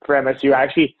wow. for MSU. I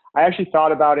actually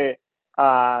thought about it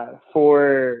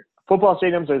for football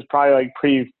stadiums. Is probably like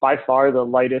by far the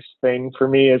lightest thing for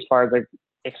me as far as like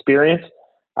experience.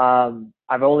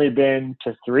 I've only been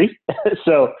to 3,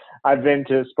 so I've been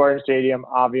to Spartan Stadium,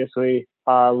 obviously,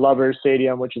 Lubbers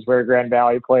Stadium, which is where Grand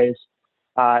Valley plays,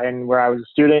 and where I was a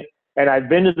student. And I've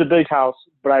been to the Big House,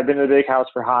 but I've been to the Big House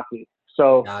for hockey.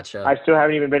 So Gotcha. I still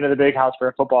haven't even been to the Big House for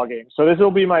a football game. So this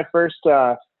will be my first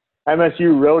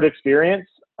MSU road experience.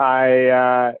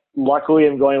 I luckily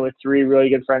am going with 3 really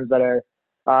good friends that are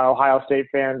Ohio State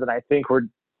fans, and I think we're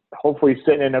hopefully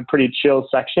sitting in a pretty chill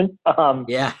section.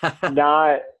 Yeah.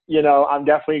 I'm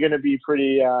definitely going to be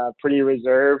pretty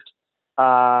reserved,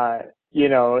 and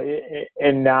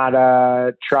not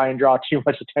try and draw too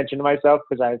much attention to myself,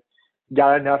 because I've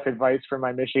got enough advice from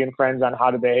my Michigan friends on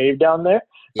how to behave down there.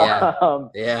 Yeah.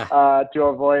 To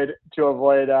avoid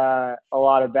a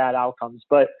lot of bad outcomes.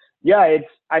 But yeah,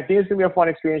 I think it's gonna be a fun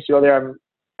experience to go there.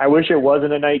 I wish it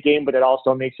wasn't a night game, but it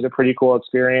also makes it a pretty cool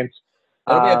experience.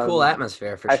 It'll be a cool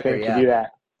atmosphere for I sure. think Yeah. to do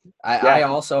that. I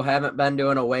also haven't been to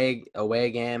an away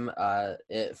game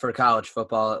for college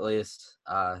football at least,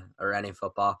 or any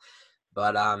football.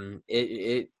 But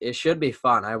it should be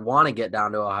fun. I want to get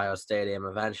down to Ohio Stadium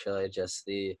eventually. Just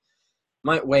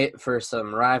might wait for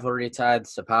some rivalry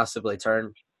tides to possibly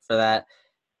turn for that.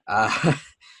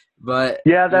 But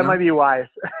yeah, that might be wise.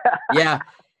 Yeah.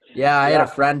 I had a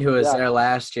friend who was there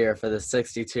last year for the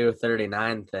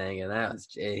 62-39 thing, and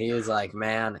he was like,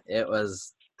 man, it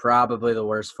was probably the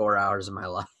worst 4 hours of my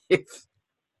life.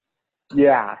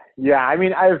 Yeah. I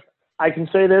mean, I can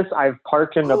say this. I've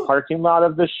parked in the parking lot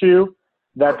of the shoe.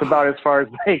 That's about as far as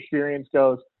my experience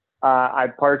goes. I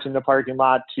parked in the parking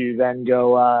lot to then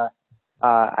go.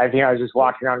 I think I was just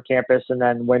walking around campus and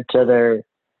then went to their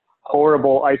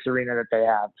horrible ice arena that they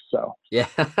have. So yeah.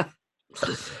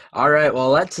 All right. Well,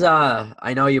 let's.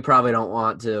 I know you probably don't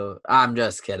want to. I'm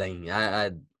just kidding.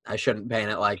 I shouldn't paint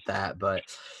it like that. But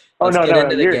let's get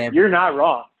into the game. You're not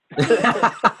wrong.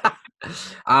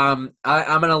 I'm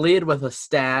gonna lead with a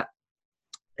stat,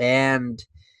 and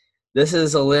this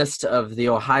is a list of the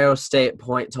Ohio State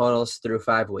point totals through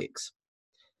 5 weeks: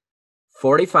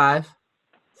 45,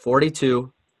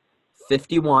 42,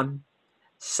 51,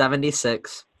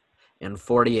 76, and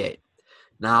 48.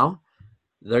 Now,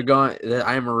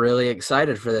 I'm really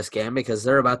excited for this game because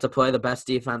they're about to play the best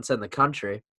defense in the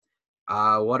country.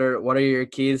 What are your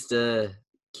keys to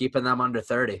keeping them under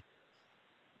 30?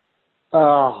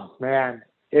 Oh man,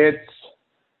 it's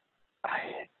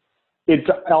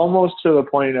almost to the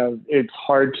point of it's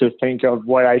hard to think of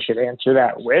what I should answer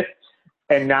that with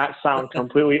and not sound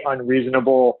completely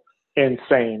unreasonable in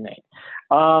saying it.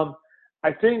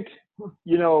 I think,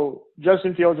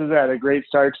 Justin Fields has had a great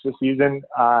start to the season.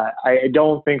 I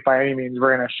don't think by any means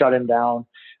we're going to shut him down.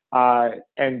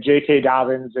 And J.K.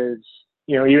 Dobbins is,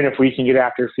 even if we can get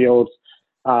after Fields,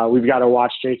 we've got to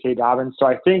watch J.K. Dobbins. So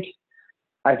I think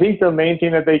the main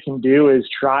thing that they can do is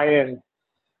try and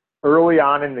early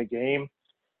on in the game,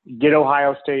 get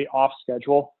Ohio State off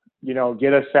schedule,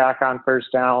 get a sack on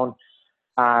first down,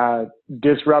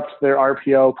 disrupt their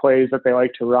RPO plays that they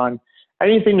like to run.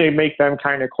 Anything to make them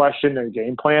kind of question their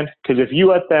game plan. Because if you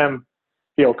let them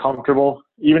feel comfortable,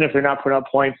 even if they're not putting up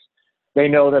points, they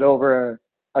know that over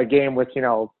a game with,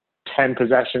 10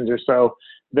 possessions or so,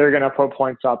 they're going to put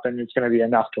points up and it's going to be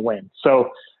enough to win. So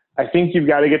I think you've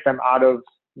got to get them out of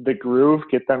the groove,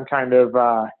 get them kind of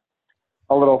a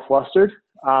little flustered.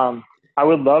 I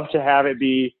would love to have it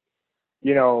be,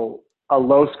 a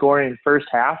low scoring first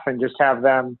half and just have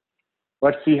them,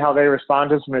 let's see how they respond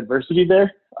to some adversity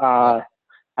there.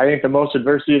 I think the most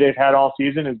adversity they've had all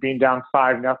season is being down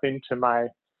 5-0 to my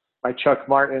Chuck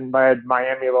Martin led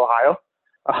Miami of Ohio.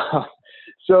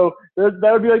 So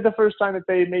that would be like the first time that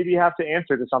they maybe have to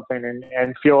answer to something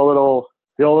and feel a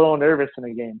little nervous in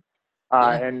a game.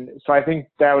 And so I think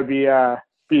that would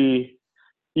be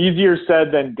easier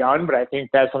said than done, but I think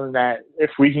that's something that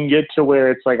if we can get to where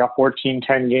it's like a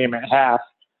 14-10 game at half,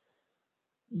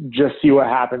 just see what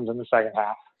happens in the second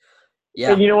half.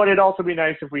 Yeah. And you know what? It'd also be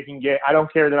nice if we can get – I don't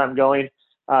care that I'm going.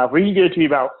 If we can get it to be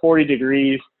about 40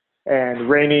 degrees and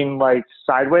raining like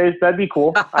sideways, that'd be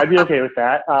cool. I'd be okay with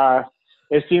that.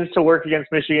 It seems to work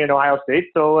against Michigan and Ohio State,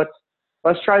 so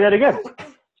let's try that again.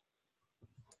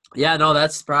 Yeah, no,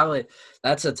 that's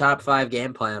a top 5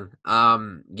 game plan.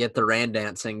 Get the rain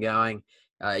dancing going.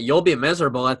 You'll be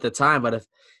miserable at the time, but if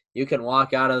you can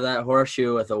walk out of that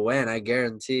horseshoe with a win, I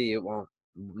guarantee it won't.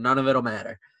 None of it'll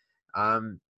matter.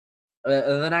 Um,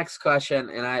 the next question,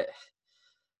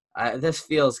 and this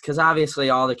feels because obviously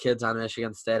all the kids on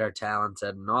Michigan State are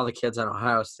talented, and all the kids on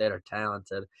Ohio State are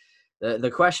talented.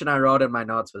 The question I wrote in my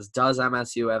notes was, does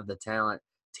MSU have the talent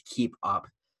to keep up?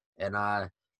 And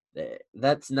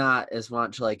that's not as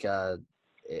much like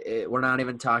we're not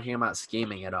even talking about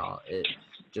scheming at all.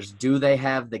 Just do they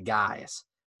have the guys?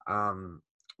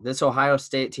 This Ohio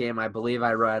State team, I believe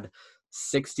I read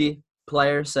 60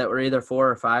 players that were either 4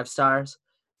 or 5 stars,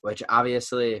 which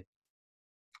obviously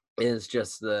is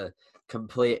just the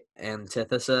complete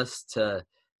antithesis to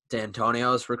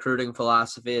D'Antonio's recruiting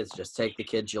philosophy. It's just take the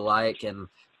kids you like and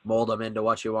mold them into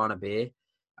what you want to be.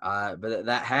 But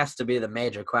that has to be the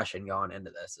major question going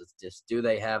into this is just, do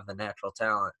they have the natural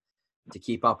talent to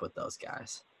keep up with those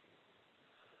guys?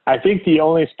 I think the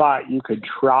only spot you could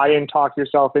try and talk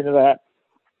yourself into that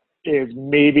is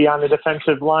maybe on the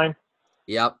defensive line.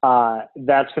 Yep.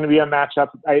 That's going to be a matchup.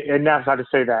 And that's not to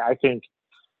say that I think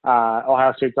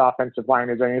Ohio State's offensive line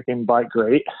is anything but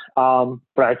great. But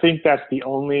I think that's the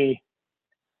only,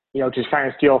 just kind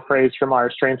of steal a phrase from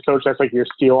our strength coach. That's like your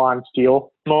steel on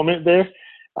steel moment there.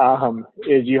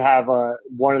 Is you have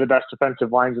one of the best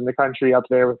defensive lines in the country up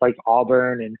there with like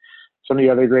Auburn and some of the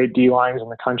other great D lines in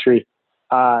the country.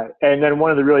 And then one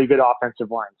of the really good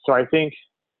offensive lines. So I think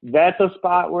that's a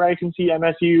spot where I can see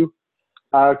MSU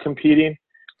competing.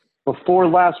 Before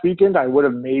last weekend, I would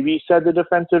have maybe said the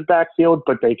defensive backfield,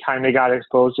 but they kind of got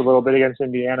exposed a little bit against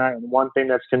Indiana. And one thing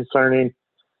that's concerning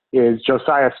is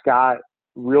Josiah Scott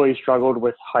really struggled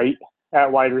with height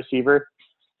at wide receiver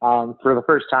for the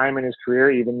first time in his career,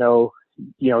 even though,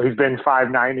 he's been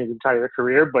 5'9" his entire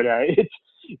career. But it's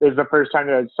the first time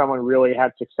that someone really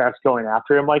had success going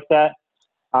after him like that.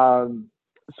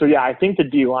 So, yeah, I think the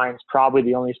D-line is probably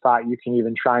the only spot you can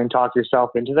even try and talk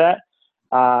yourself into that.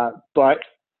 But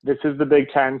this is the Big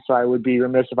Ten, so I would be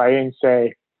remiss if I didn't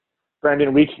say,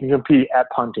 Brendan, we can compete at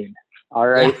punting. All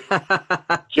right?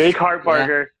 Jake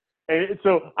Hartbarger. Yeah. And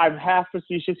so I'm half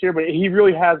facetious here, but he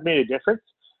really has made a difference.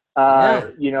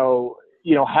 Having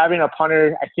a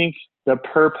punter, I think the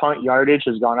per punt yardage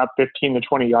has gone up 15 to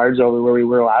 20 yards over where we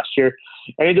were last year.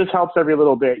 And it just helps every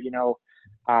little bit,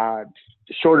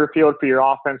 shorter field for your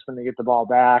offense when they get the ball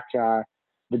back, the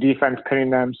defense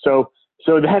pinning them. So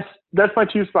that's my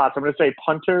 2 spots. I'm going to say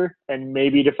punter and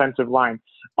maybe defensive line.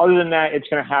 Other than that, it's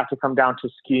going to have to come down to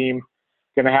scheme.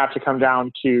 Going to have to come down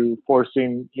to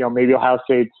forcing, maybe Ohio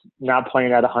State's not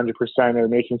playing at 100% or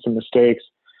making some mistakes.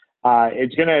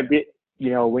 It's going to be,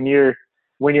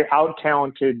 when you're out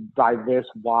talented by this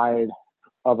wide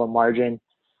of a margin,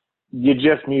 you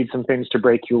just need some things to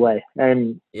break you away.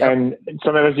 And some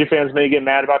MSU fans may get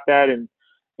mad about that and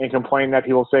complain that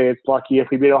people say it's lucky if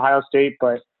we beat Ohio State,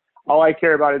 but all I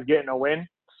care about is getting a win.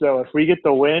 So if we get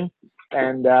the win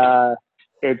and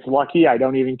it's lucky, I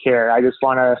don't even care. I just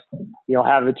want to,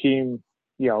 have the team,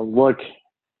 look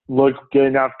good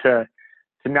enough to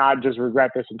not just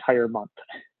regret this entire month.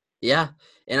 Yeah,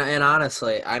 and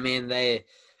honestly, I mean,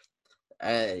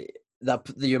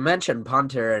 you mentioned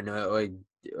punter, and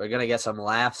we're gonna get some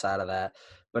laughs out of that.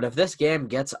 But if this game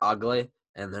gets ugly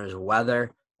and there's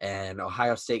weather and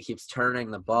Ohio State keeps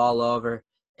turning the ball over,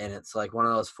 and it's like one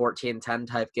of those 14-10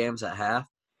 type games at half,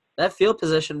 that field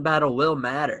position battle will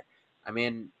matter. I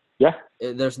mean,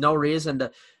 there's no reason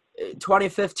to.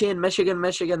 2015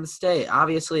 Michigan State.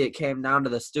 Obviously, it came down to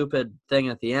the stupid thing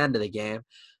at the end of the game,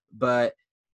 but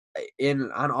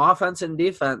on offense and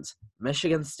defense,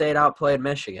 Michigan State outplayed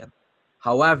Michigan.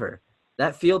 However,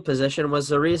 that field position was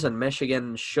the reason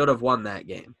Michigan should have won that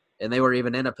game, and they were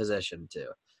even in a position to.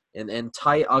 In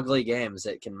tight, ugly games,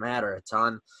 it can matter a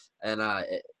ton, and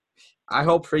I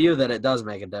hope for you that it does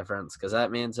make a difference because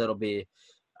that means it'll be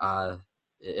a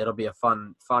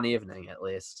fun evening at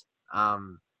least. I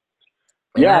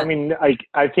mean,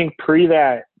 I think pre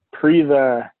the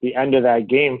end of that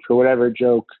game, for whatever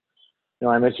joke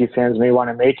MSU fans may want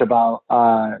to make about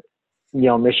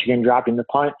Michigan dropping the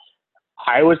punt,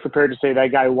 I was prepared to say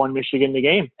that guy won Michigan the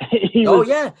game. He was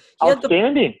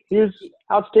outstanding. He was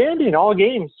outstanding all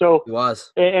game. So he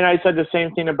was. And I said the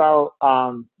same thing about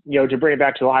to bring it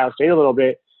back to Ohio State a little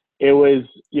bit. It was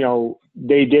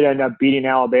they did end up beating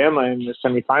Alabama in the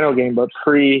semifinal game, but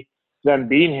pre them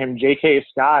beating him, J.K.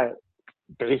 Scott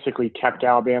basically kept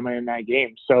Alabama in that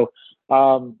game. So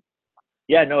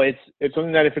it's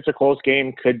something that if it's a close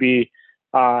game could be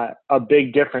a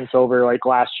big difference over like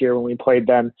last year when we played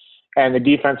them and the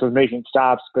defense was making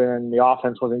stops, but then the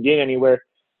offense wasn't getting anywhere.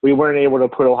 we weren't able to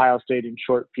put Ohio State in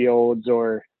short fields,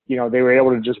 or they were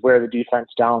able to just wear the defense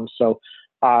down. So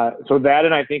that,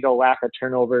 and I think a lack of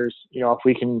turnovers. If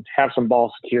we can have some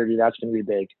ball security, that's going to be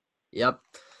big. Yep.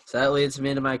 So that leads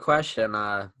me to my question.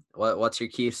 What's your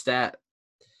key stat?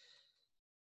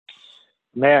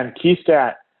 Man, key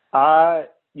stat.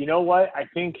 You know what? I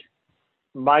think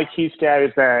my key stat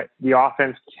is that the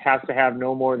offense has to have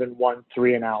no more than 1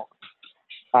 3 and out.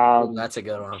 That's a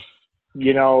good one.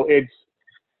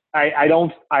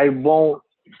 I won't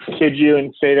kid you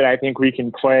and say that I think we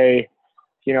can play,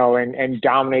 and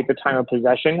dominate the time of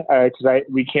possession, because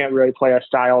we can't really play a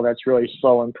style that's really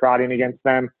slow and prodding against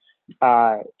them.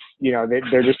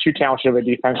 They're just too talented of a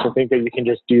defense to think that you can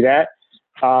just do that.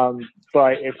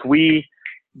 But if we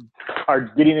are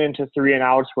getting into 3 and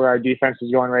outs where our defense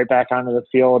is going right back onto the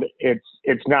field,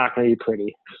 it's not going to be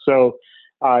pretty. So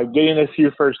getting a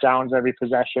few first downs every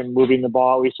possession, moving the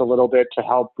ball at least a little bit to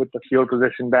help with the field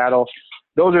position battle,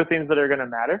 those are things that are going to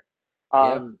matter.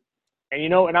 And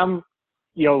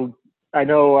I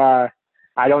know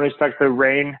I don't expect the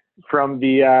rain from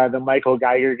the Michael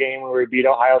Geiger game where we beat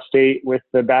Ohio State with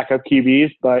the backup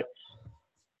QBs, but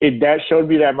that showed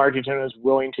me that Martington is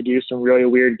willing to do some really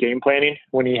weird game planning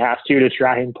when he has to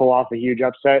try and pull off a huge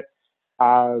upset.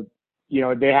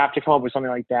 They have to come up with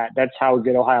something like that. That's how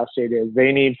good Ohio State is.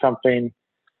 They need something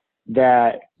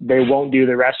that they won't do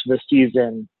the rest of the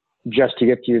season just to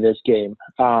get through this game.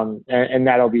 And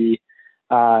that'll be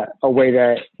a way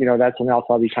that, that's something else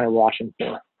I'll be kind of watching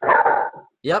for.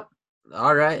 Yep.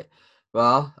 All right.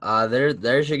 Well,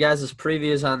 there's your guys'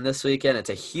 previews on this weekend. It's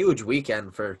a huge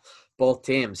weekend for both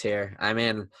teams here. I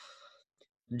mean,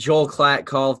 Joel Klatt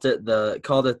called it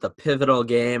the pivotal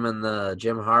game in the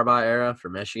Jim Harbaugh era for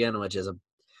Michigan, which is a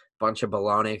bunch of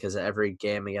baloney because every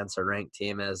game against a ranked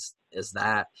team is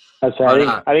that. That's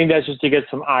right. I think that's just to get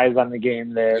some eyes on the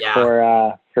game there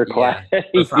for Klatt.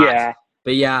 Yeah.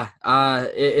 But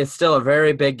it's still a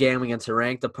very big game against a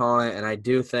ranked opponent, and I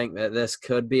do think that this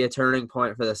could be a turning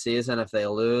point for the season if they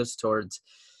lose towards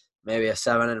maybe a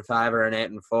 7-5 or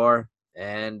an 8-4.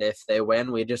 And if they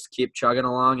win, we just keep chugging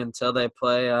along until they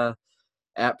play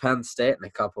at Penn State in a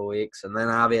couple weeks. And then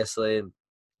obviously,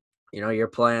 you're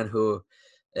playing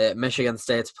Michigan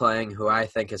State's playing who I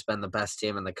think has been the best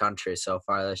team in the country so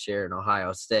far this year in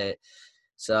Ohio State.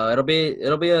 So it'll be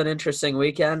an interesting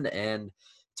weekend. And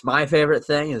it's my favorite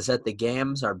thing is that the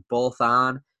games are both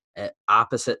on at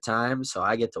opposite times, so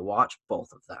I get to watch both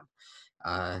of them.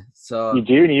 So you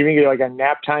do, and you even get like a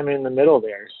nap time in the middle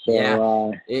there.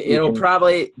 So it'll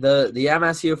probably the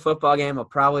MSU football game will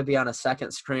probably be on a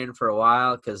second screen for a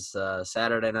while because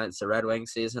Saturday night's the Red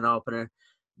Wings season opener,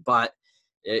 but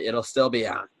it'll still be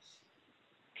on.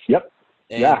 Yep.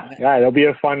 And it'll be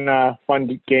a fun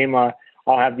game.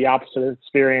 I'll have the opposite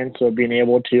experience of being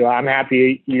able to. I'm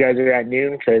happy you guys are at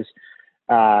noon because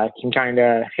I can kind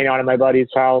of hang out at my buddy's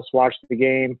house, watch the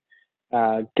game,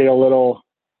 get a little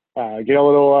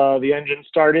the engine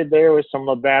started there with some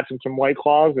bats and some White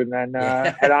Claws, and then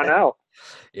head on out.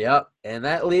 Yep, and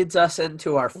that leads us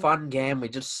into our fun game. We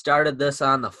just started this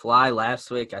on the fly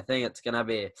last week. I think it's going to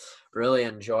be really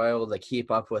enjoyable to keep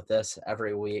up with this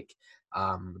every week.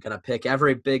 I'm going to pick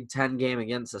every Big Ten game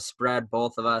against the spread,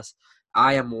 both of us.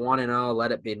 I am 1-0,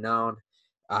 let it be known,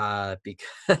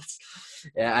 because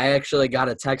I actually got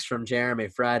a text from Jeremy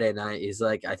Friday night. He's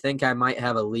like, I think I might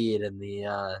have a lead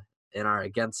in our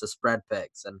against the spread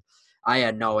picks, and I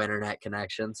had no internet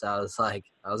connection, so I was like,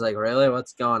 really,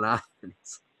 what's going on?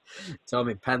 He told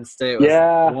me Penn State was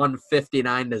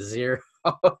 159-0.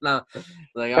 No,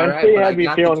 like, all right, Penn State had me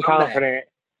feeling confident.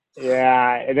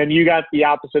 Yeah, and then you got the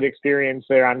opposite experience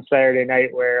there on Saturday night,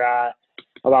 where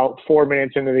about 4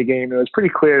 minutes into the game, it was pretty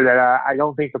clear that I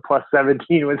don't think the plus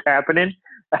 17 was happening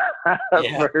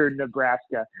for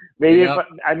Nebraska. Maybe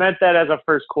I meant that as a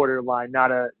first quarter line,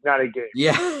 not a game.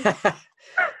 Yeah.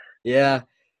 Yeah.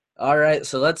 All right,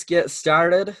 so let's get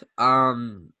started.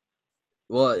 Well,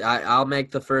 I'll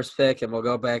make the first pick, and we'll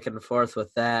go back and forth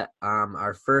with that.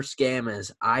 Our first game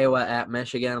is Iowa at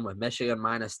Michigan, with Michigan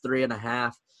minus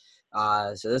 3.5.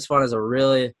 So this one is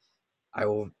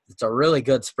it's a really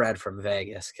good spread from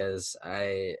Vegas because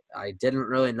I didn't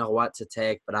really know what to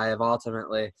take, but I have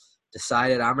ultimately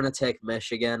decided I'm going to take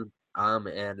Michigan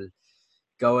and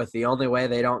go with the only way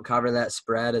they don't cover that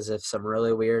spread is if some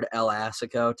really weird El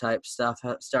Assico type stuff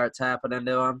starts happening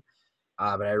to them.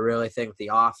 But I really think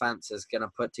the offense is going to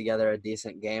put together a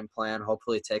decent game plan,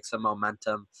 hopefully take some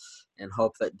momentum, and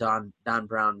hope that Don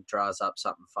Brown draws up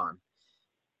something fun.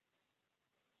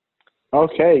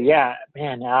 Okay, yeah,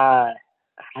 man, I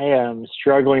am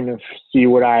struggling to see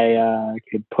what I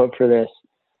could put for this.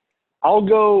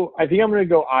 I think I'm going to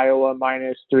go Iowa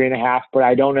minus 3.5, but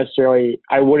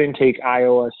I wouldn't take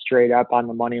Iowa straight up on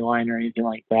the money line or anything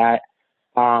like that.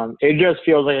 It just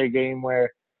feels like a game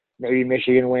where maybe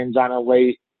Michigan wins on a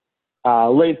late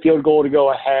field goal to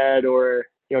go ahead, or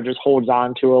just holds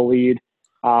on to a lead.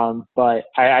 But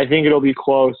I think it'll be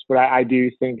close. But I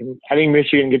think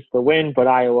Michigan gets the win, but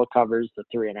Iowa covers the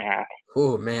 3.5.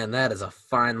 Oh man, that is a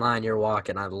fine line you're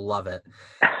walking. I love it.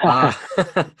 All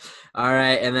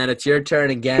right, and then it's your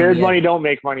turn again. Scared money don't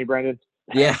make money, Brendan.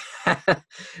 Yeah.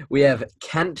 We have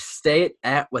Kent State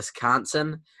at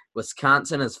Wisconsin.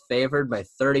 Wisconsin is favored by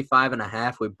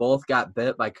 35.5. We both got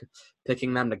bit by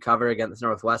picking them to cover against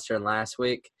Northwestern last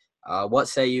week. What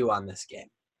say you on this game?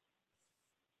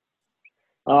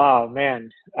 Oh, man.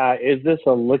 Is this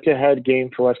a look-ahead game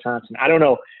for Wisconsin? I don't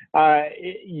know.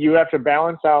 You have to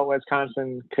balance out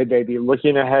Wisconsin. Could they be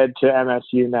looking ahead to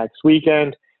MSU next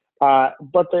weekend?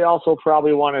 But they also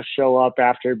probably want to show up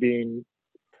after being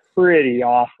pretty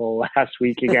awful last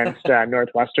week against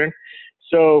Northwestern.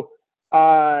 So,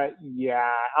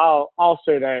 yeah, I'll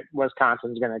say that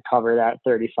Wisconsin's going to cover that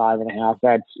 35.5.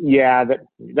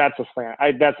 That's a slam.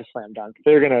 That's a slam dunk.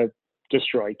 They're going to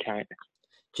destroy Kent.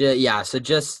 Yeah, so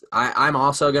I'm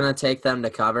also going to take them to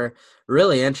cover.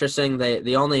 Really interesting.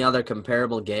 The only other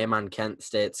comparable game on Kent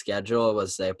State's schedule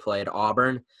was they played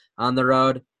Auburn on the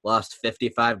road, lost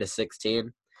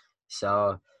 55-16.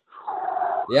 So,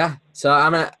 yeah. So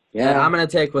I'm gonna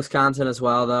take Wisconsin as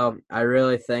well, though. I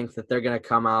really think that they're going to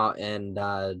come out and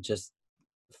just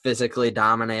physically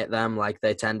dominate them like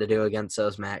they tend to do against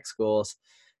those MAC schools,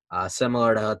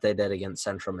 similar to what they did against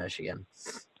Central Michigan.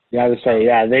 Yeah, I would say,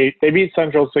 they beat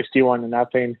Central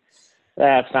 61-0.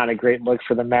 That's not a great look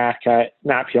for the MAC.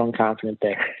 Not feeling confident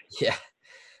there. Yeah.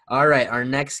 All right, our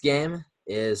next game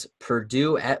is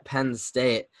Purdue at Penn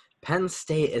State. Penn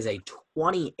State is a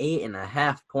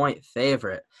 28.5-point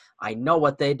favorite. I know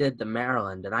what they did to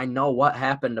Maryland, and I know what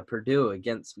happened to Purdue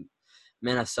against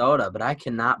Minnesota, but I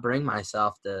cannot bring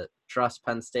myself to trust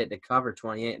Penn State to cover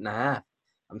 28.5.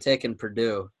 I'm taking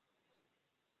Purdue.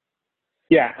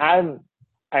 Yeah,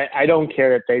 I don't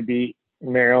care that they beat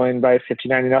Maryland by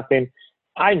 59-0.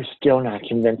 I'm still not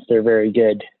convinced they're very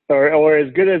good, or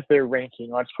as good as their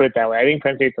ranking. Let's put it that way. I think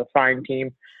Penn State's a fine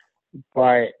team,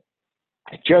 but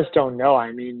I just don't know.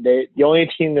 I mean, the only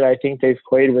team that I think they've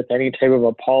played with any type of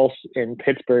a pulse in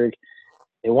Pittsburgh,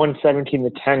 they won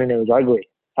 17-10, and it was ugly.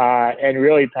 And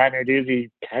really, Pat Narduzzi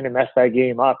kind of messed that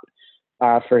game up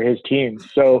for his team.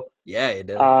 So yeah, he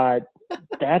did.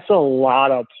 That's a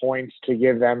lot of points to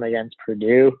give them against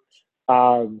Purdue.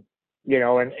 And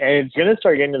it's going to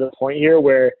start getting to the point here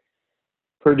where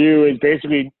Purdue is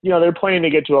basically, they're playing to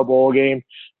get to a bowl game,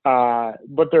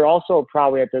 but they're also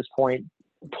probably at this point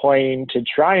playing to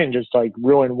try and just like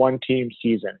ruin one team's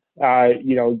season,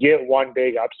 get one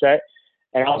big upset.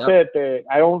 And I'll say that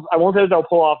I won't say that they'll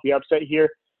pull off the upset here,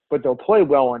 but they'll play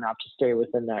well enough to stay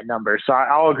within that number. So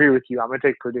I'll agree with you. I'm going to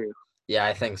take Purdue. Yeah,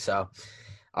 I think so.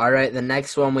 All right, the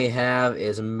next one we have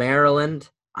is Maryland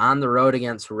on the road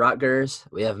against Rutgers.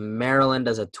 We have Maryland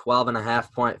as a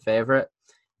 12.5-point favorite.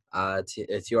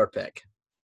 It's your pick.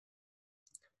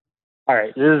 All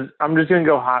right, I'm just going to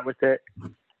go hot with it.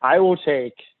 I will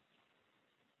take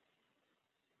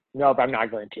 – nope, I'm not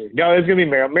going to. No, it's going to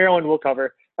be Maryland. Maryland will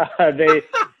cover. They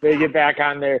get back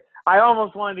on there. I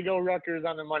almost wanted to go Rutgers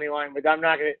on the money line, but I'm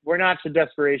not going to – we're not to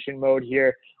desperation mode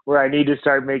here where I need to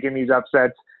start making these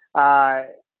upsets.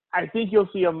 I think you'll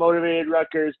see a motivated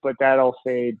Rutgers, but that'll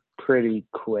fade pretty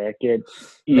quick. Give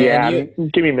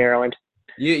me Maryland.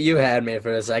 You had me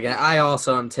for a second. I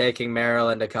also am taking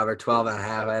Maryland to cover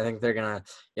 12.5. I think they're going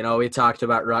to, we talked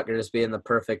about Rutgers being the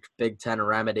perfect Big Ten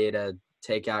remedy to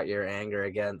take out your anger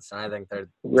against, and I think they're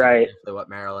right. exactly what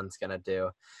Maryland's going to do.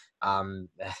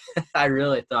 I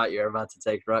really thought you were about to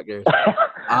take Rutgers.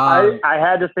 I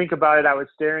had to think about it. I was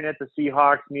staring at the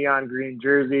Seahawks neon green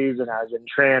jerseys, and I was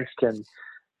entranced. And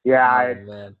I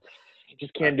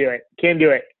just can't do it. Can't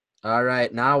do it. All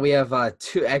right, now we have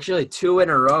two in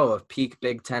a row of peak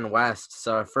Big Ten West.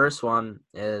 So our first one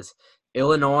is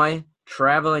Illinois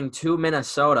traveling to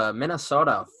Minnesota.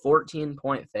 Minnesota, a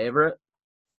 14-point favorite.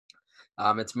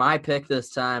 It's my pick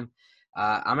this time.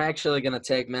 I'm actually going to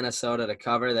take Minnesota to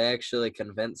cover. They actually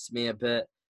convinced me a bit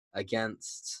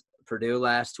against Purdue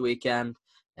last weekend,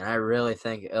 and I really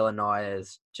think Illinois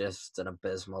is just an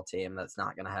abysmal team that's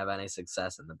not going to have any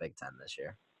success in the Big Ten this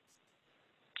year.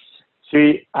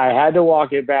 See, I had to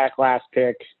walk it back last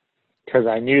pick because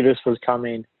I knew this was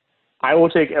coming. I will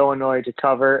take Illinois to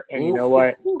cover, and you know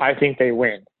what? I think they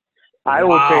win. I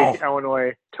will take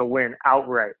Illinois to win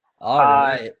outright. All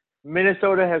right.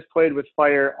 Minnesota has played with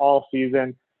fire all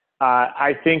season.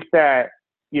 I think that,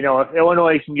 if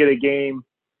Illinois can get a game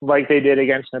like they did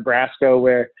against Nebraska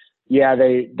where, yeah,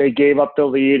 they gave up the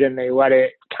lead and they let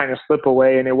it kind of slip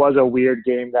away, and it was a weird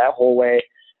game that whole way.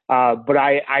 But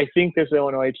I think this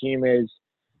Illinois team is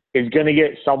going to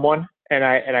get someone, and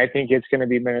I think it's going to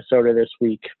be Minnesota this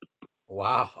week.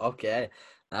 Wow. Okay.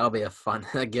 That'll be a fun.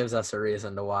 That gives us a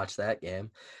reason to watch that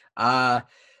game. All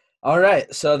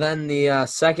right. So then the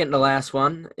second to last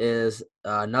one is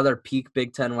another peak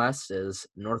Big Ten West is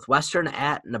Northwestern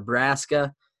at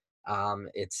Nebraska.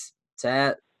 It's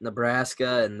at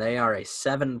Nebraska, and they are a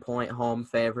 7-point home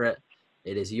favorite.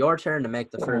 It is your turn to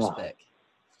make the first pick.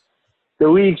 The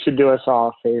league should do us all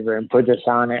a favor and put this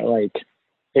on at like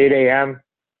 8 a.m.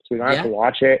 so we don't have to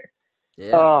watch it.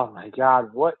 Yeah. Oh, my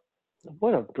God. What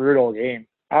a brutal game.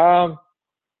 God,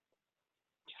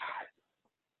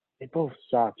 they both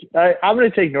suck. I'm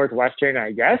going to take Northwestern,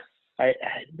 I guess. I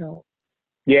know.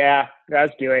 Yeah,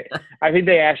 let's do it. I think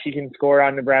they actually can score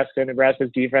on Nebraska.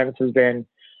 Nebraska's defense has been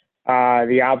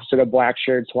the opposite of black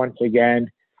shirts once again.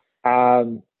 I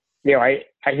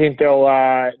think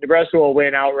Nebraska will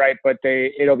win outright, but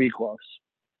it'll be close.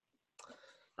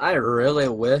 I really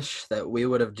wish that we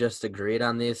would have just agreed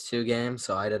on these two games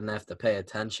so I didn't have to pay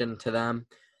attention to them.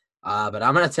 But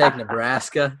I'm going to take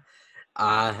Nebraska.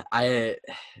 I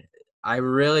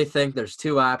really think there's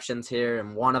two options here,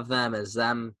 and one of them is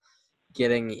them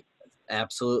getting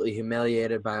absolutely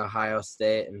humiliated by Ohio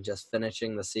State and just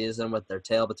finishing the season with their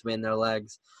tail between their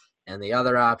legs. And the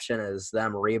other option is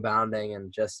them rebounding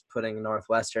and just putting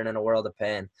Northwestern in a world of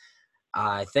pain.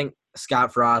 I think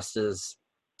Scott Frost is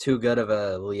too good of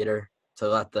a leader to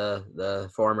let the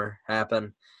former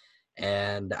happen.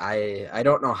 And I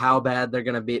don't know how bad they're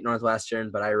going to beat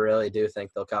Northwestern, but I really do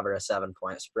think they'll cover a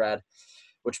 7-point spread.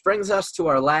 Which brings us to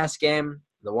our last game,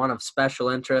 the one of special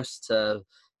interest to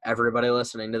everybody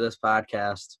listening to this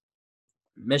podcast.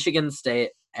 Michigan State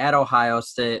at Ohio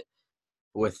State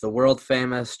with the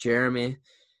world-famous Jeremy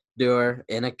Dewar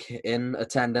in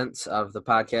attendance of the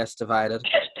Podcast Divided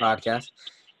podcast.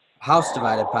 House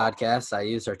Divided podcast. I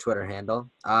use our Twitter handle.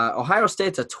 Ohio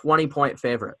State's a 20-point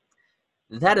favorite.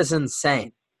 That is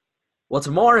insane. What's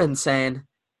more insane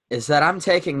is that I'm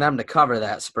taking them to cover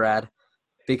that spread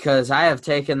because I have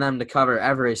taken them to cover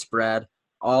every spread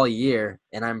all year,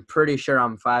 and I'm pretty sure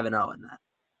I'm 5-0 in that.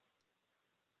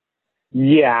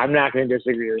 Yeah, I'm not going to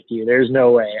disagree with you. There's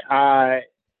no way.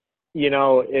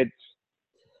 It's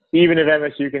even if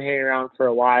MSU can hang around for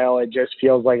a while, it just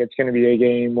feels like it's going to be a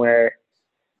game where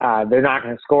they're not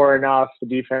going to score enough. The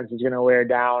defense is going to wear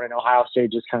down, and Ohio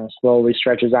State just kind of slowly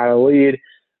stretches out a lead.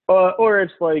 Or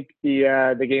it's like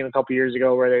the game a couple years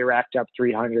ago where they racked up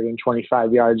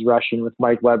 325 yards rushing with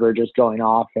Mike Weber just going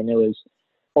off, and it was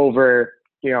over,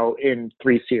 in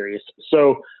 3 series.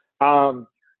 So I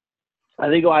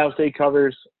think Ohio State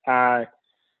covers.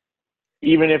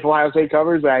 Even if Ohio State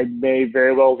covers, I may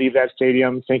very well leave that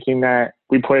stadium thinking that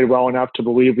we played well enough to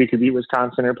believe we could beat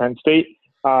Wisconsin or Penn State.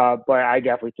 But I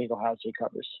definitely think Ohio State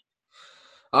covers.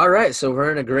 All right, so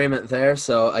we're in agreement there.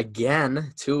 So,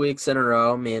 again, 2 weeks in a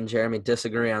row, me and Jeremy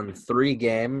disagree on 3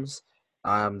 games.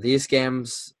 These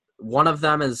games, one of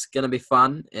them is going to be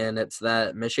fun, and it's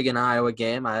that Michigan-Iowa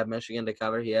game. I have Michigan to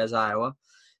cover. He has Iowa.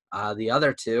 The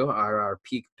other 2 are our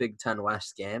peak Big Ten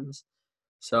West games.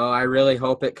 So I really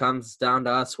hope it comes down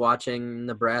to us watching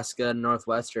Nebraska and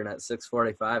Northwestern at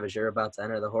 6:45 as you're about to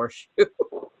enter the horseshoe.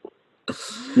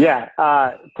 Yeah,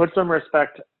 put some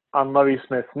respect on Lovie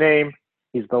Smith's name.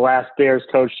 He's the last Bears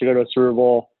coach to go to a Super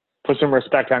Bowl. Put some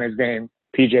respect on his name.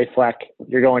 PJ Fleck,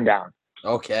 you're going down.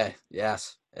 Okay,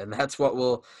 yes. And that's what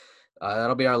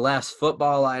that'll be our last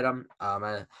football item.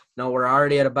 I know we're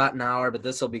already at about an hour, but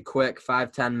this will be quick,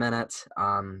 5-10 minutes.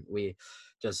 We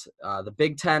just the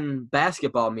Big Ten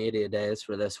basketball media days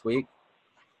for this week.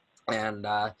 And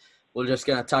we're just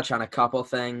going to touch on a couple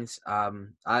things.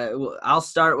 I'll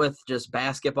start with just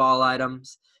basketball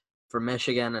items for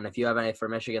Michigan, and if you have any for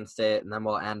Michigan State, and then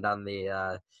we'll end on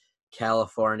the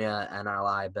California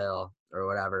NLI bill or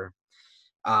whatever.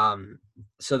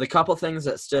 So the couple things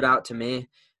that stood out to me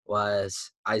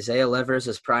was Isaiah Livers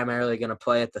is primarily going to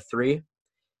play at the 3,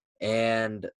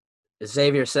 and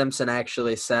Xavier Simpson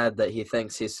actually said that he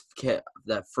thinks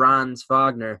that Franz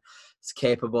Wagner is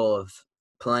capable of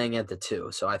playing at the 2.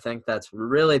 So I think that's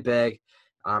really big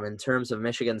in terms of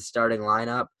Michigan's starting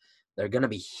lineup. They're going to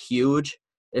be huge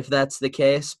if that's the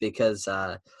case because,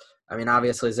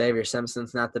 obviously Xavier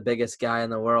Simpson's not the biggest guy in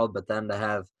the world, but then to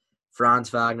have Franz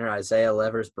Wagner, Isaiah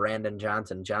Livers, Brandon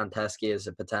Johnson, John Teske is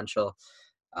a potential.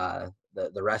 The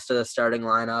rest of the starting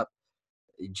lineup,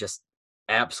 just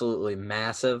absolutely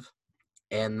massive.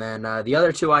 And then the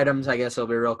other 2 items, I guess will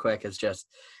be real quick, is just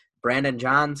Brandon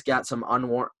Johns got some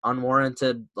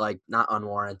unwarranted, like not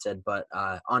unwarranted, but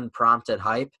unprompted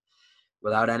hype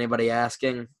without anybody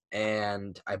asking.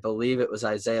 And I believe it was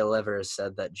Isaiah Livers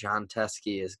said that John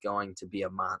Teske is going to be a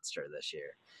monster this year.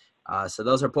 So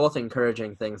those are both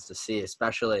encouraging things to see,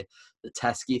 especially the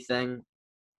Teske thing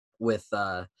with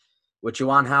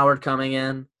Juwan Howard coming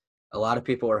in. A lot of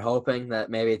people were hoping that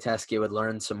maybe Teske would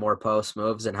learn some more post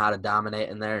moves and how to dominate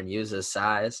in there and use his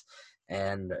size.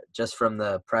 And just from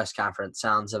the press conference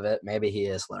sounds of it, maybe he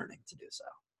is learning to do so.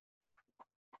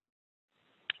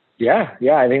 Yeah,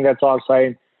 I think that's all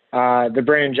exciting. The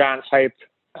Brandon Johns hype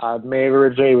may have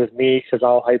originated with me because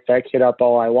I'll hype that kid up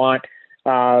all I want.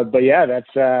 But yeah,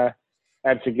 that's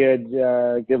a good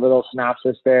little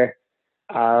synopsis there.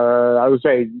 I would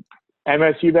say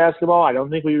MSU basketball, I don't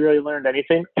think we really learned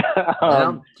anything.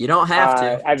 You don't have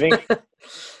to. I think,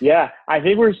 I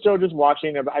think we're still just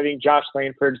watching. I think Josh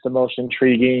Langford's the most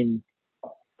intriguing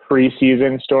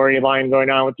preseason storyline going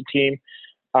on with the team.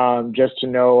 Just to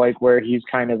know like where he's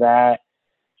kind of at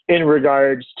in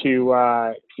regards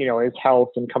to, his health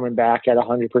and coming back at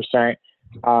 100%.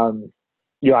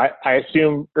 I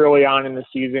assume early on in the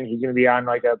season, he's going to be on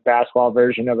like a basketball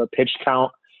version of a pitch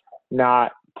count,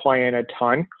 not playing a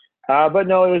ton. But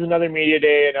no, it was another media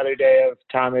day, another day of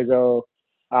Tom Izzo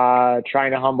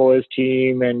trying to humble his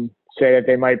team and say that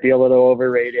they might be a little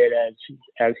overrated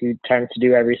as he tends to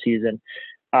do every season.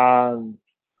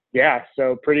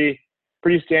 So pretty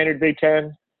standard Big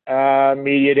Ten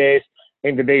media days. I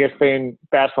think the biggest thing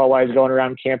basketball-wise going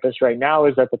around campus right now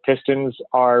is that the Pistons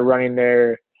are running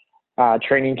their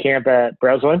training camp at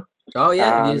Breslin. Oh,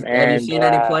 yeah. Have you seen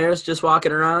any players just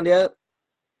walking around yet?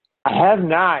 I have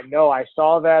not. No, I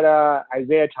saw that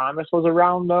Isaiah Thomas was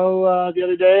around, though, the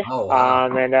other day. Oh, wow.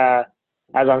 And as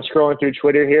I'm scrolling through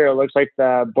Twitter here, it looks like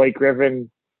Blake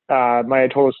Griffin might have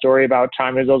told a story about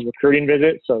Tom Izzo's recruiting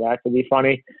visit, so that could be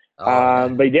funny.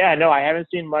 But, yeah, no, I haven't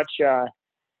seen much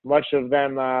of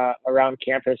them around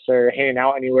campus or hanging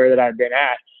out anywhere that I've been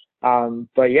at.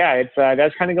 But, yeah, it's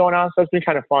that's kind of going on, so it's been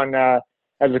kind of fun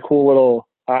as a cool little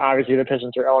obviously, the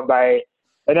Pistons are owned by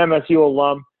an MSU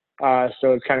alum.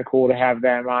 So it's kind of cool to have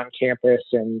them on campus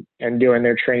and doing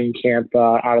their training camp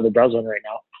out of the Breslin right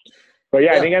now. But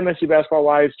yeah, I think MSU basketball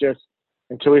wise, just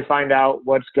until we find out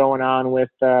what's going on with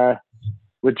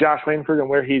Josh Langford and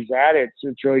where he's at,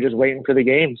 it's really just waiting for the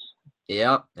games.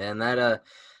 Yep, and that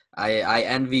I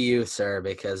envy you, sir,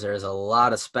 because there's a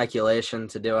lot of speculation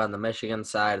to do on the Michigan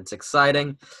side. It's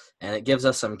exciting, and it gives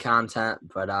us some content,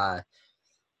 but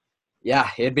yeah,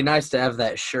 it'd be nice to have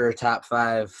that sure top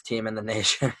 5 team in the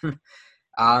nation.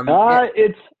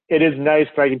 It is nice,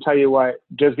 but I can tell you what,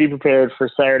 just be prepared for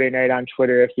Saturday night on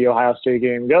Twitter if the Ohio State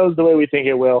game goes the way we think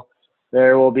it will.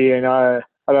 There will be an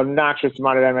obnoxious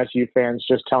amount of MSU fans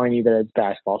just telling you that it's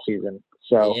basketball season.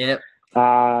 So, yeah.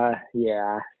 All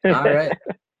right.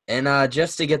 And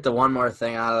just to get the one more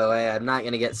thing out of the way, I'm not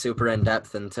going to get super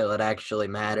in-depth until it actually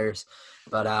matters.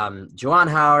 But Juwan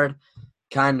Howard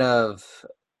kind of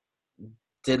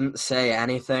didn't say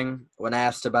anything when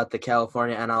asked about the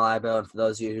California NLI bill. And for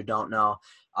those of you who don't know,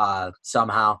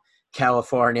 somehow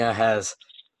California has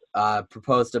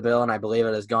proposed a bill, and I believe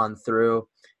it has gone through,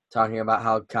 talking about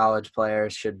how college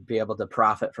players should be able to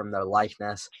profit from their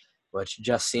likeness, which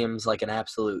just seems like an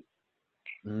absolute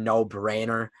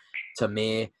no-brainer to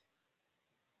me.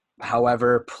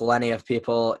 However, plenty of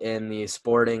people in the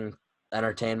sporting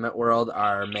entertainment world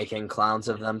are making clowns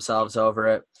of themselves over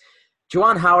it.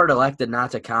 Juwan Howard elected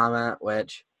not to comment,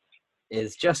 which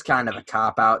is just kind of a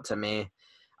cop-out to me.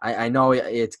 I know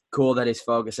it's cool that he's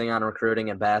focusing on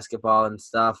recruiting and basketball and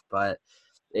stuff, but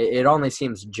it only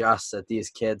seems just that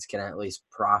these kids can at least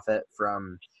profit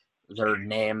from their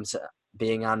names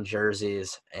being on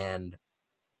jerseys and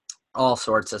all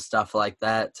sorts of stuff like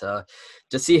that. To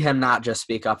see him not just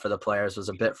speak up for the players was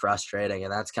a bit frustrating,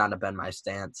 and that's kind of been my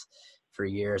stance for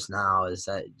years now, is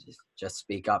that just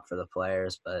speak up for the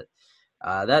players. But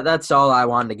that's all I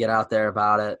wanted to get out there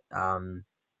about it.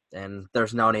 And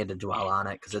there's no need to dwell on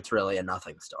it because it's really a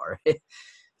nothing story.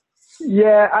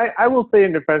 Yeah, I will say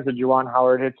in defense of Juwan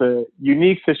Howard, it's a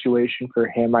unique situation for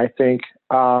him. I think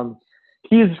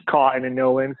he's caught in a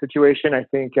no-win situation. I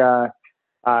think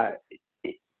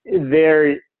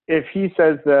if he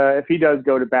does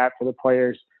go to bat for the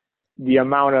players, the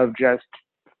amount of just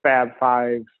Fab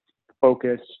Five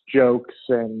focused jokes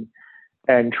and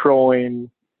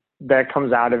trolling that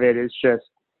comes out of it is just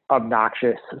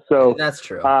obnoxious. So that's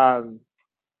true.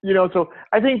 So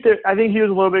I think he was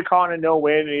a little bit caught in a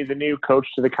no-win, and he's a new coach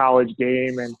to the college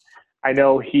game, and I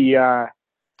know he had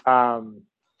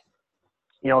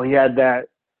that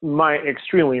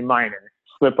extremely minor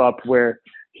slip up where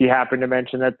he happened to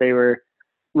mention that they were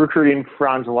recruiting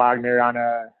Franz Wagner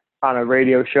on a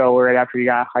radio show right after he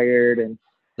got hired, and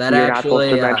that you're not supposed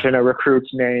to actually mention a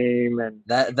recruit's name. And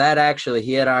that actually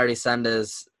he had already signed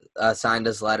his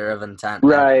letter of intent.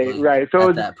 right. So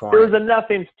at that point, it was a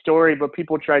nothing story, but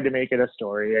people tried to make it a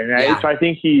story, and so I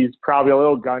think he's probably a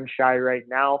little gun shy right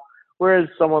now. Whereas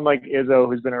someone like Izzo,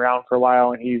 who's been around for a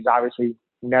while, and he's obviously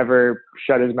never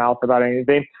shut his mouth about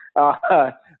anything,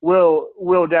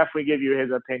 will definitely give you his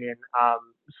opinion.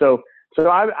 So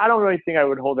I don't really think I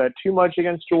would hold that too much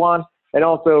against Juwan. And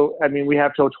also, I mean, we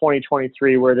have till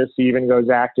 2023 where this even goes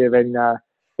active in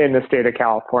the state of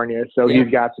California. So he's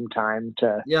got some time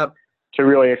to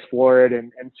really explore it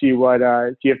and see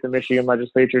if the Michigan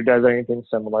legislature does anything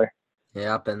similar.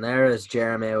 Yep, and there is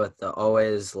Jeremy with the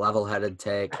always level-headed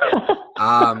take.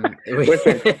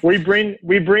 Listen, we bring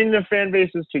the fan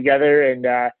bases together,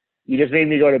 and you just made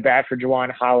me go to bat for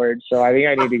Juwan Howard, so I think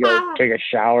I need to go take a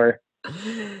shower.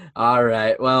 All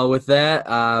right. Well, with that,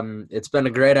 it's been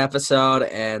a great episode,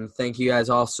 and thank you guys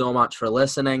all so much for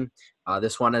listening.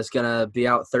 This one is going to be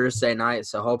out Thursday night,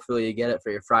 so hopefully you get it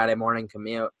for your Friday morning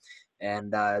commute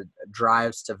and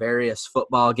drives to various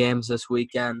football games this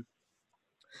weekend.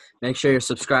 Make sure you're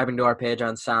subscribing to our page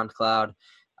on SoundCloud,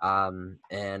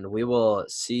 and we will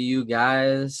see you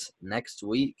guys next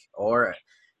week or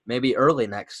maybe early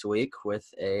next week with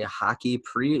a hockey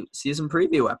season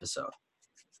preview episode.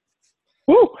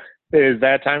 Woo! It is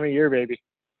that time of year, baby.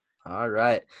 All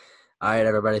right,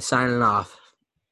 everybody, signing off.